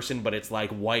iron-armored person, but it's,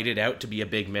 like, whited out to be a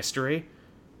big mystery.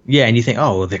 Yeah, and you think,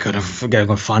 oh, well, they're going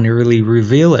to finally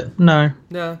reveal it. No,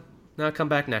 come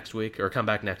back next week, or come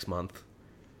back next month.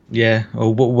 Yeah,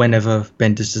 or whenever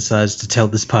Bendis decides to tell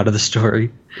this part of the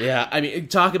story. Yeah, I mean,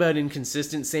 talk about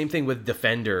inconsistent. Same thing with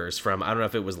Defenders from, I don't know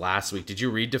if it was last week. Did you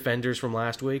read Defenders from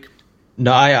last week?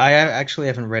 No, I actually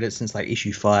haven't read it since, like,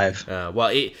 issue 5.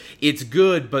 Well, it's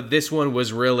good, but this one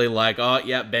was really like, oh,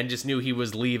 yeah, Bendis knew he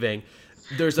was leaving.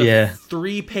 There's a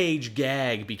 3-page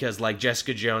gag because, like,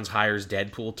 Jessica Jones hires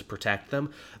Deadpool to protect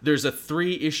them. There's a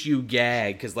 3-issue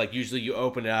gag because, like, usually you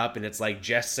open it up and it's, like,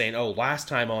 Jess saying, oh, last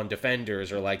time on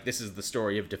Defenders, or, like, this is the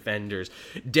story of Defenders.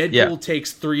 Deadpool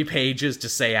takes 3 pages to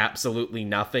say absolutely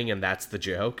nothing, and that's the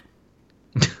joke.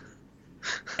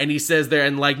 And he says there,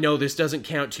 and, like, no, this doesn't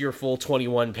count to your full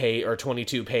 21 page or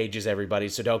 22 pages, everybody,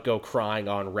 so don't go crying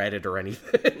on Reddit or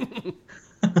anything.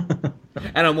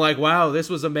 And I'm like, wow, this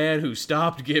was a man who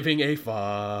stopped giving a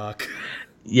fuck.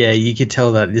 Yeah, you could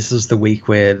tell that this was the week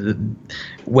where,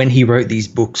 when he wrote these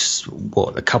books,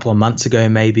 a couple of months ago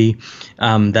maybe,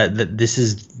 that this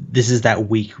is that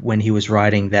week when he was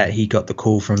writing that he got the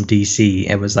call from DC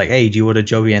and was like, hey, do you want a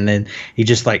job here? And then he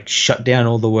just, like, shut down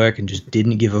all the work and just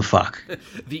didn't give a fuck.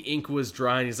 The ink was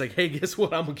dry and he's like, hey, guess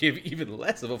what? I'm going to give even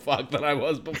less of a fuck than I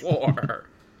was before.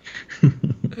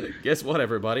 Guess what,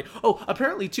 everybody? Oh,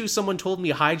 apparently, too, someone told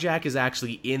me Hijack is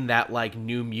actually in that, like,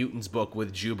 New Mutants book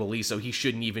with Jubilee, so he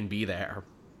shouldn't even be there.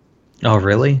 Oh,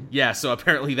 really? Yeah, so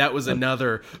apparently that was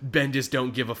another Bendis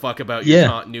don't give a fuck about your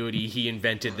continuity. He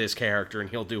invented this character, and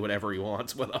he'll do whatever he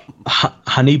wants with him.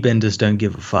 Honey Bendis don't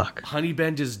give a fuck. Honey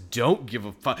Bendis don't give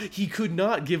a fuck. He could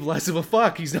not give less of a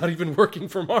fuck. He's not even working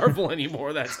for Mar-Vell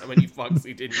anymore. That's how many fucks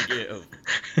he didn't give.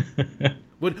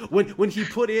 When he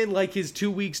put in, like, his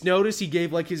 2 weeks notice, he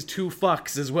gave, like, his 2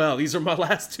 fucks as well. These are my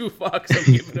last 2 fucks.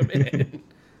 I'm giving them in.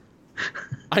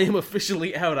 I am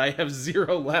officially out. I have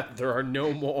 0 left. There are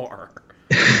no more.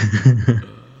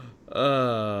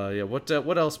 Yeah.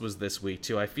 What else was this week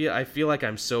too? I feel like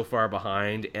I'm so far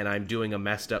behind, and I'm doing a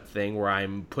messed up thing where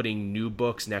I'm putting new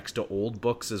books next to old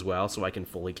books as well, so I can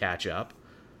fully catch up.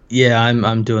 Yeah,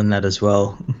 I'm doing that as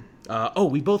well.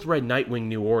 We both read Nightwing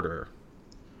New Order.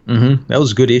 Mm-hmm. That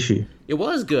was a good issue. It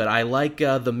was good. I like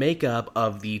the makeup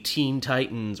of the Teen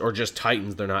Titans, or just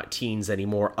Titans, they're not teens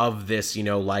anymore, of this,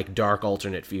 like, dark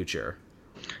alternate future.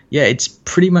 Yeah, it's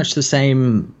pretty much the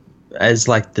same as,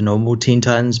 like, the normal Teen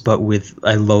Titans, but with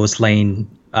a Lois Lane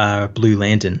Blue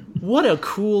Lantern. What a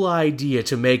cool idea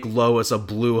to make Lois a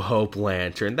Blue Hope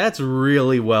Lantern. That's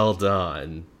really well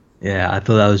done. Yeah, I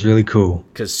thought that was really cool.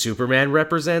 Because Superman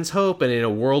represents hope, and in a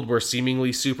world where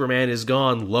seemingly Superman is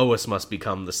gone, Lois must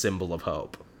become the symbol of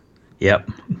hope. Yep.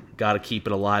 Gotta keep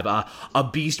it alive. A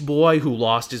Beast Boy who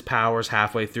lost his powers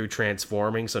halfway through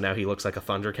transforming, so now he looks like a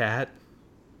Thundercat.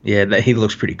 Yeah, he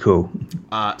looks pretty cool.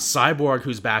 Cyborg,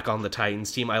 who's back on the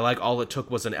Titans team. I like all it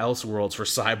took was an Elseworlds for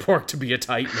Cyborg to be a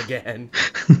Titan again.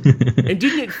 And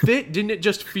didn't it fit? Didn't it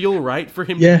just feel right for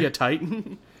him to be a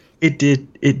Titan? It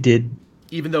did.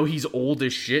 Even though he's old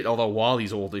as shit, although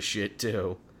Wally's old as shit,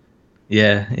 too.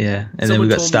 Yeah. And then we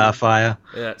got Starfire.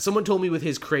 Someone told me with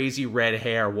his crazy red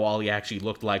hair, Wally actually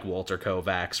looked like Walter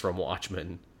Kovacs from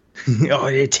Watchmen. Oh,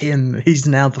 it's him. He's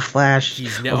now the Flash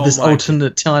of this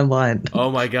alternate timeline. Oh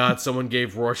my god, someone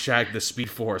gave Rorschach the Speed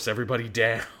Force. Everybody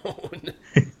down.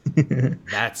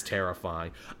 That's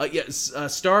terrifying.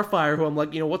 Starfire, who I'm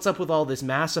like, what's up with all this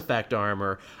Mass Effect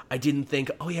armor? I didn't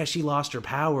think, oh yeah, she lost her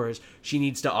powers. She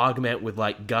needs to augment with,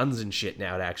 like, guns and shit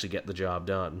now to actually get the job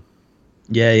done.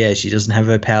 Yeah, she doesn't have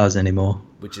her powers anymore.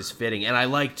 Which is fitting. And I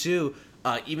like, too,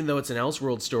 even though it's an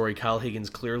Elseworld story, Kyle Higgins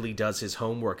clearly does his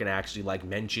homework and actually, like,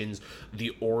 mentions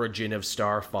the origin of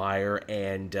Starfire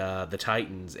and the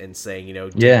Titans and saying,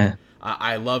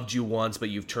 I loved you once, but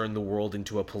you've turned the world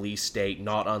into a police state,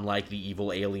 not unlike the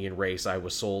evil alien race I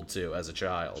was sold to as a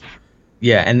child.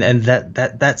 Yeah, and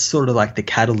that's sort of like the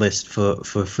catalyst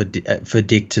for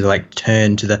Dick to, like,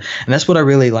 turn to the, and that's what I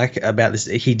really like about this.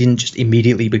 He didn't just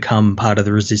immediately become part of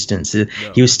the Resistance. No.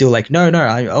 He was still like, no,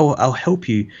 I'll help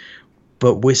you,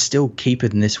 but we're still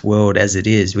keeping this world as it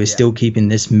is. We're still keeping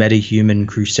this metahuman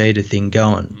crusader thing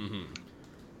going. Mm-hmm.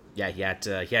 Yeah, he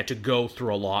had to go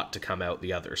through a lot to come out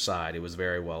the other side. It was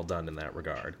very well done in that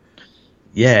regard.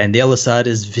 Yeah, and the other side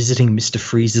is visiting Mr.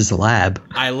 Freeze's lab.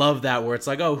 I love that, where it's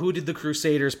like, oh, who did the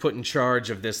Crusaders put in charge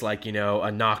of this, like,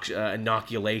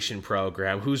 inoculation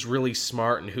program? Who's really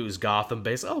smart and who's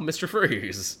Gotham-based? Oh, Mr.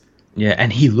 Freeze. Yeah,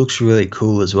 and he looks really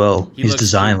cool as well. His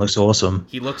design looks awesome.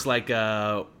 He looks like,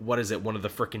 one of the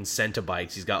frickin'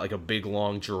 Centibites. He's got, like, a big,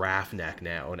 long giraffe neck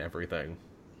now and everything.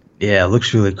 Yeah, it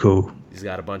looks really cool. He's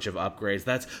got a bunch of upgrades.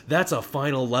 That's a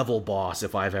final level boss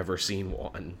if I've ever seen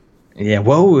one. Yeah,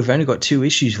 well, we've only got 2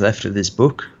 issues left of this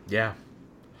book. Yeah.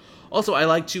 Also, I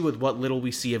like, too, with what little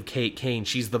we see of Kate Kane.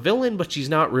 She's the villain, but she's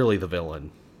not really the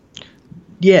villain.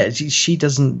 Yeah, she's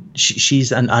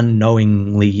an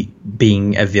unknowingly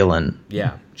being a villain.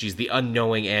 Yeah, she's the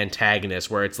unknowing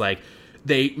antagonist, where it's like,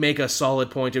 they make a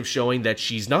solid point of showing that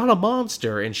she's not a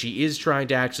monster, and she is trying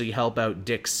to actually help out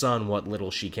Dick's son what little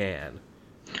she can.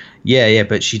 Yeah,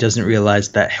 but she doesn't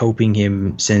realize that helping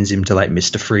him sends him to, like,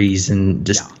 Mr. Freeze and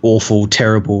just awful,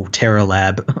 terrible Terror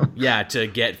Lab. Yeah, to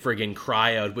get friggin'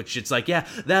 cryoed, which it's like, yeah,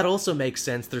 that also makes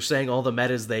sense. They're saying all the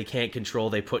metas they can't control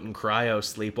they put in cryo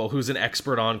sleep. Well, who's an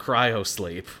expert on cryo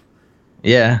sleep?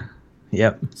 Yeah,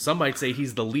 yep. Some might say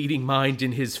he's the leading mind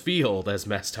in his field, as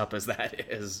messed up as that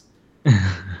is.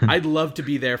 I'd love to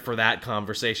be there for that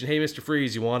conversation. Hey, Mr.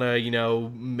 Freeze, you want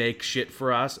to, make shit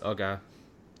for us? Okay.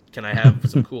 Can I have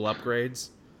some cool upgrades?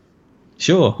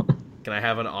 Sure. Can I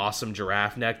have an awesome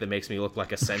giraffe neck that makes me look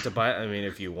like a centipede? I mean,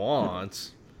 if you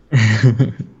want.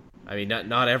 I mean,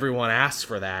 not everyone asks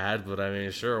for that, but I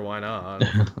mean, sure, why not?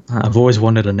 I've always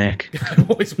wanted a neck. I've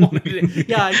always wanted it.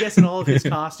 Yeah, I guess in all of his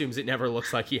costumes, it never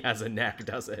looks like he has a neck,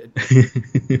 does it?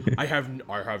 I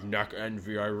have neck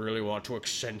envy. I really want to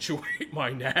accentuate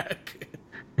my neck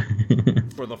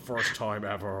for the first time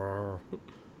ever.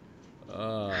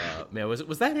 Man,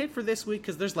 was that it for this week?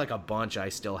 Because there's like a bunch I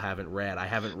still haven't read. I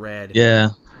haven't read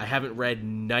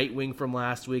Nightwing from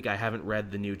last week. I haven't read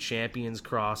the new Champions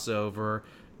crossover,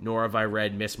 nor have I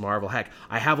read Miss Mar-Vell. Heck,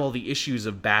 I have all the issues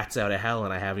of Bats Out of Hell,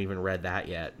 and I haven't even read that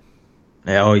yet.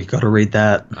 Oh, you got to read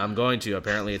that. I'm going to.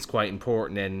 Apparently, it's quite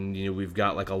important, and we've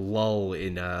got like a lull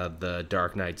in the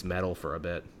Dark Knight's Metal for a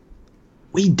bit.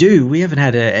 We do. We haven't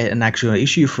had an actual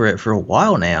issue for it for a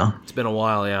while now. It's been a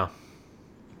while, yeah.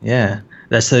 Yeah,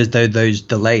 that's those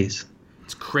delays.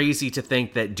 It's crazy to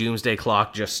think that Doomsday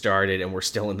Clock just started and we're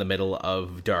still in the middle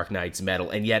of Dark Knight's Metal,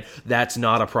 and yet that's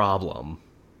not a problem.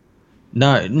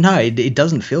 No, it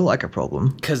doesn't feel like a problem.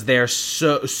 Because they're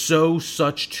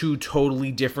such 2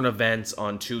 totally different events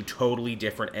on 2 totally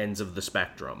different ends of the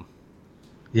spectrum.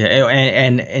 Yeah,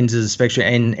 and ends of the spectrum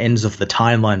and ends of the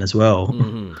timeline as well.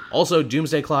 Mm-hmm. Also,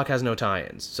 Doomsday Clock has no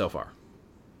tie-ins so far.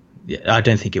 Yeah, I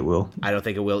don't think it will. I don't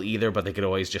think it will either, but they could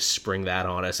always just spring that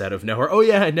on us out of nowhere. Oh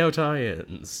yeah, no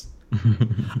tie-ins.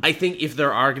 I think if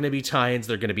there are going to be tie-ins,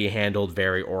 they're going to be handled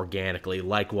very organically,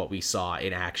 like what we saw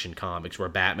in Action Comics, where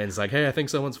Batman's like, hey, I think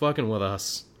someone's fucking with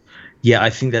us. Yeah,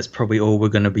 I think that's probably all we're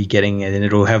going to be getting, and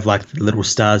it'll have like little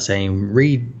stars saying,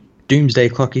 read Doomsday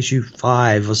Clock issue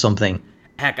 5 or something.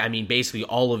 Heck, I mean, basically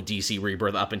all of DC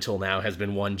Rebirth up until now has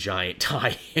been one giant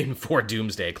tie-in for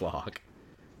Doomsday Clock.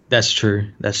 That's true.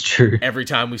 That's true. Every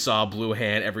time we saw a blue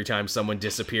hand, every time someone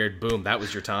disappeared, boom, that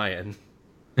was your tie-in.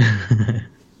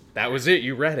 That was it.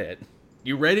 You read it.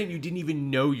 You read it and you didn't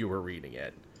even know you were reading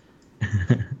it.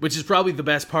 Which is probably the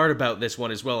best part about this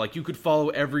one as well. Like, you could follow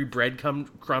every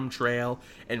breadcrumb trail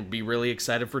and be really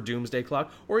excited for Doomsday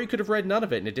Clock, or you could have read none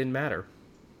of it and it didn't matter.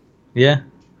 Yeah.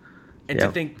 And to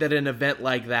think that an event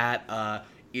like that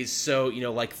is so,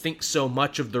 think so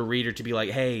much of the reader to be like,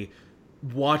 hey,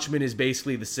 Watchmen is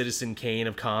basically the Citizen Kane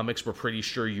of comics. We're pretty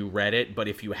sure you read it, but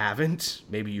if you haven't,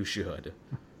 maybe you should.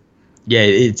 Yeah,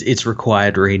 it's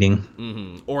required reading.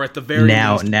 Mm-hmm. Or at the very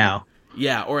least... Now.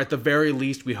 Yeah, or at the very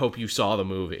least, we hope you saw the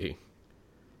movie.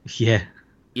 Yeah.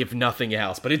 If nothing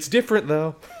else. But it's different,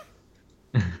 though.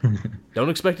 Don't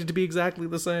expect it to be exactly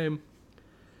the same.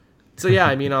 So yeah,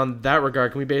 I mean, on that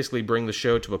regard, can we basically bring the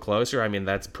show to a closer? I mean,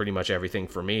 that's pretty much everything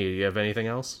for me. Do you have anything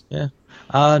else? Yeah.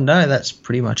 No, that's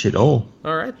pretty much it all.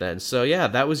 All right, then. So yeah,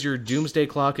 that was your Doomsday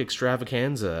Clock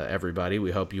extravaganza, everybody.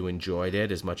 We hope you enjoyed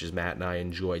it as much as Matt and I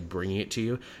enjoyed bringing it to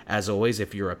you. As always,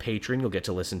 if you're a patron, you'll get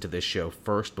to listen to this show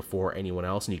first before anyone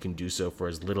else, and you can do so for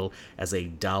as little as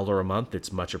 $1 a month.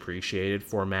 It's much appreciated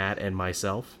for Matt and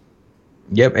myself.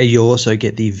 Yep, and you'll also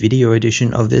get the video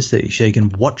edition of this so you can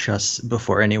watch us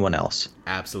before anyone else.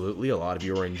 Absolutely. A lot of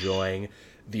you are enjoying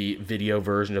the video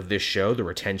version of this show. The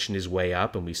retention is way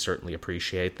up, and we certainly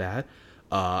appreciate that.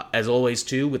 As always,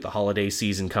 too, with the holiday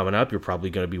season coming up, you're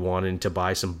probably going to be wanting to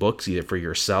buy some books, either for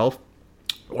yourself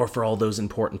or for all those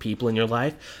important people in your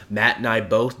life. Matt and I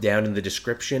both, down in the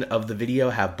description of the video,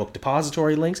 have book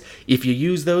depository links. If you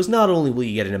use those, not only will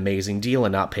you get an amazing deal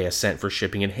and not pay a cent for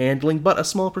shipping and handling, but a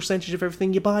small percentage of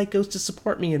everything you buy goes to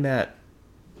support me in that.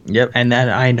 Yep, and that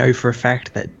I know for a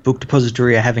fact that Book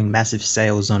Depository are having massive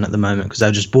sales on at the moment because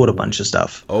I just bought a bunch of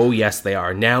stuff. Oh, yes, they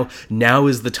are. Now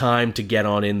is the time to get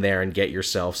on in there and get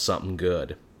yourself something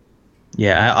good.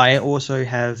 Yeah, I also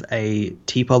have a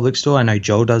TeePublic store. I know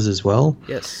Joel does as well.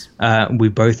 Yes. We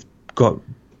both got a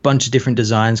bunch of different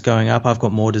designs going up. I've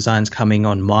got more designs coming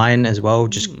on mine as well,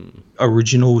 just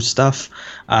original stuff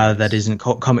that isn't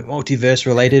Comic Multiverse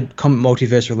related. Comic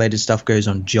Multiverse related stuff goes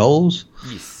on Joel's.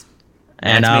 Yes.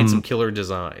 And made some killer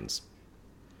designs.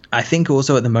 I think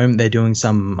also at the moment they're doing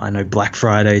some, Black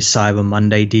Friday, Cyber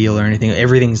Monday deal or anything.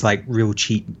 Everything's like real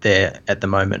cheap there at the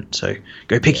moment. So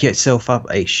go pick yourself up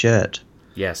a shirt.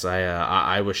 Yes,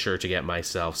 I was sure to get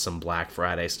myself some Black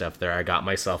Friday stuff there. I got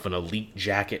myself an Elite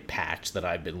Jacket patch that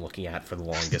I've been looking at for the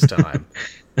longest time.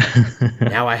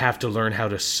 Now I have to learn how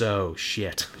to sew.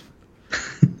 Shit.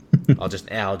 I'll just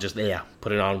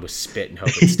put it on with spit and hope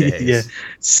it stays. Yeah,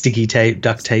 sticky tape,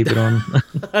 duct tape it on.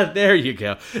 There you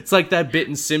go. It's like that bit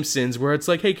in Simpsons where it's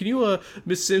like, hey, can you,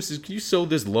 Miss Simpsons, can you sew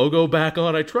this logo back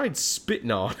on? I tried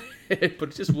spitting on it, but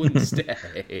it just wouldn't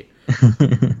stay.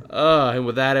 And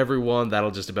with that, everyone,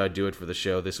 that'll just about do it for the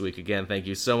show this week. Again, thank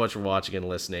you so much for watching and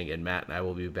listening, and Matt and I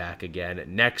will be back again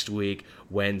next week,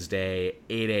 Wednesday,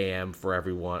 8 a.m. for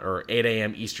everyone, or 8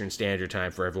 a.m. Eastern Standard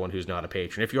Time for everyone who's not a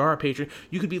patron. If you are a patron,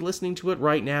 you could be listening to it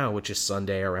right now, which is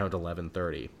Sunday around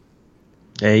 11:30.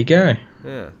 There you go.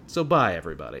 Yeah. So bye,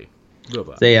 everybody.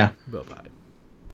 Bye-bye. See ya. Bye-bye.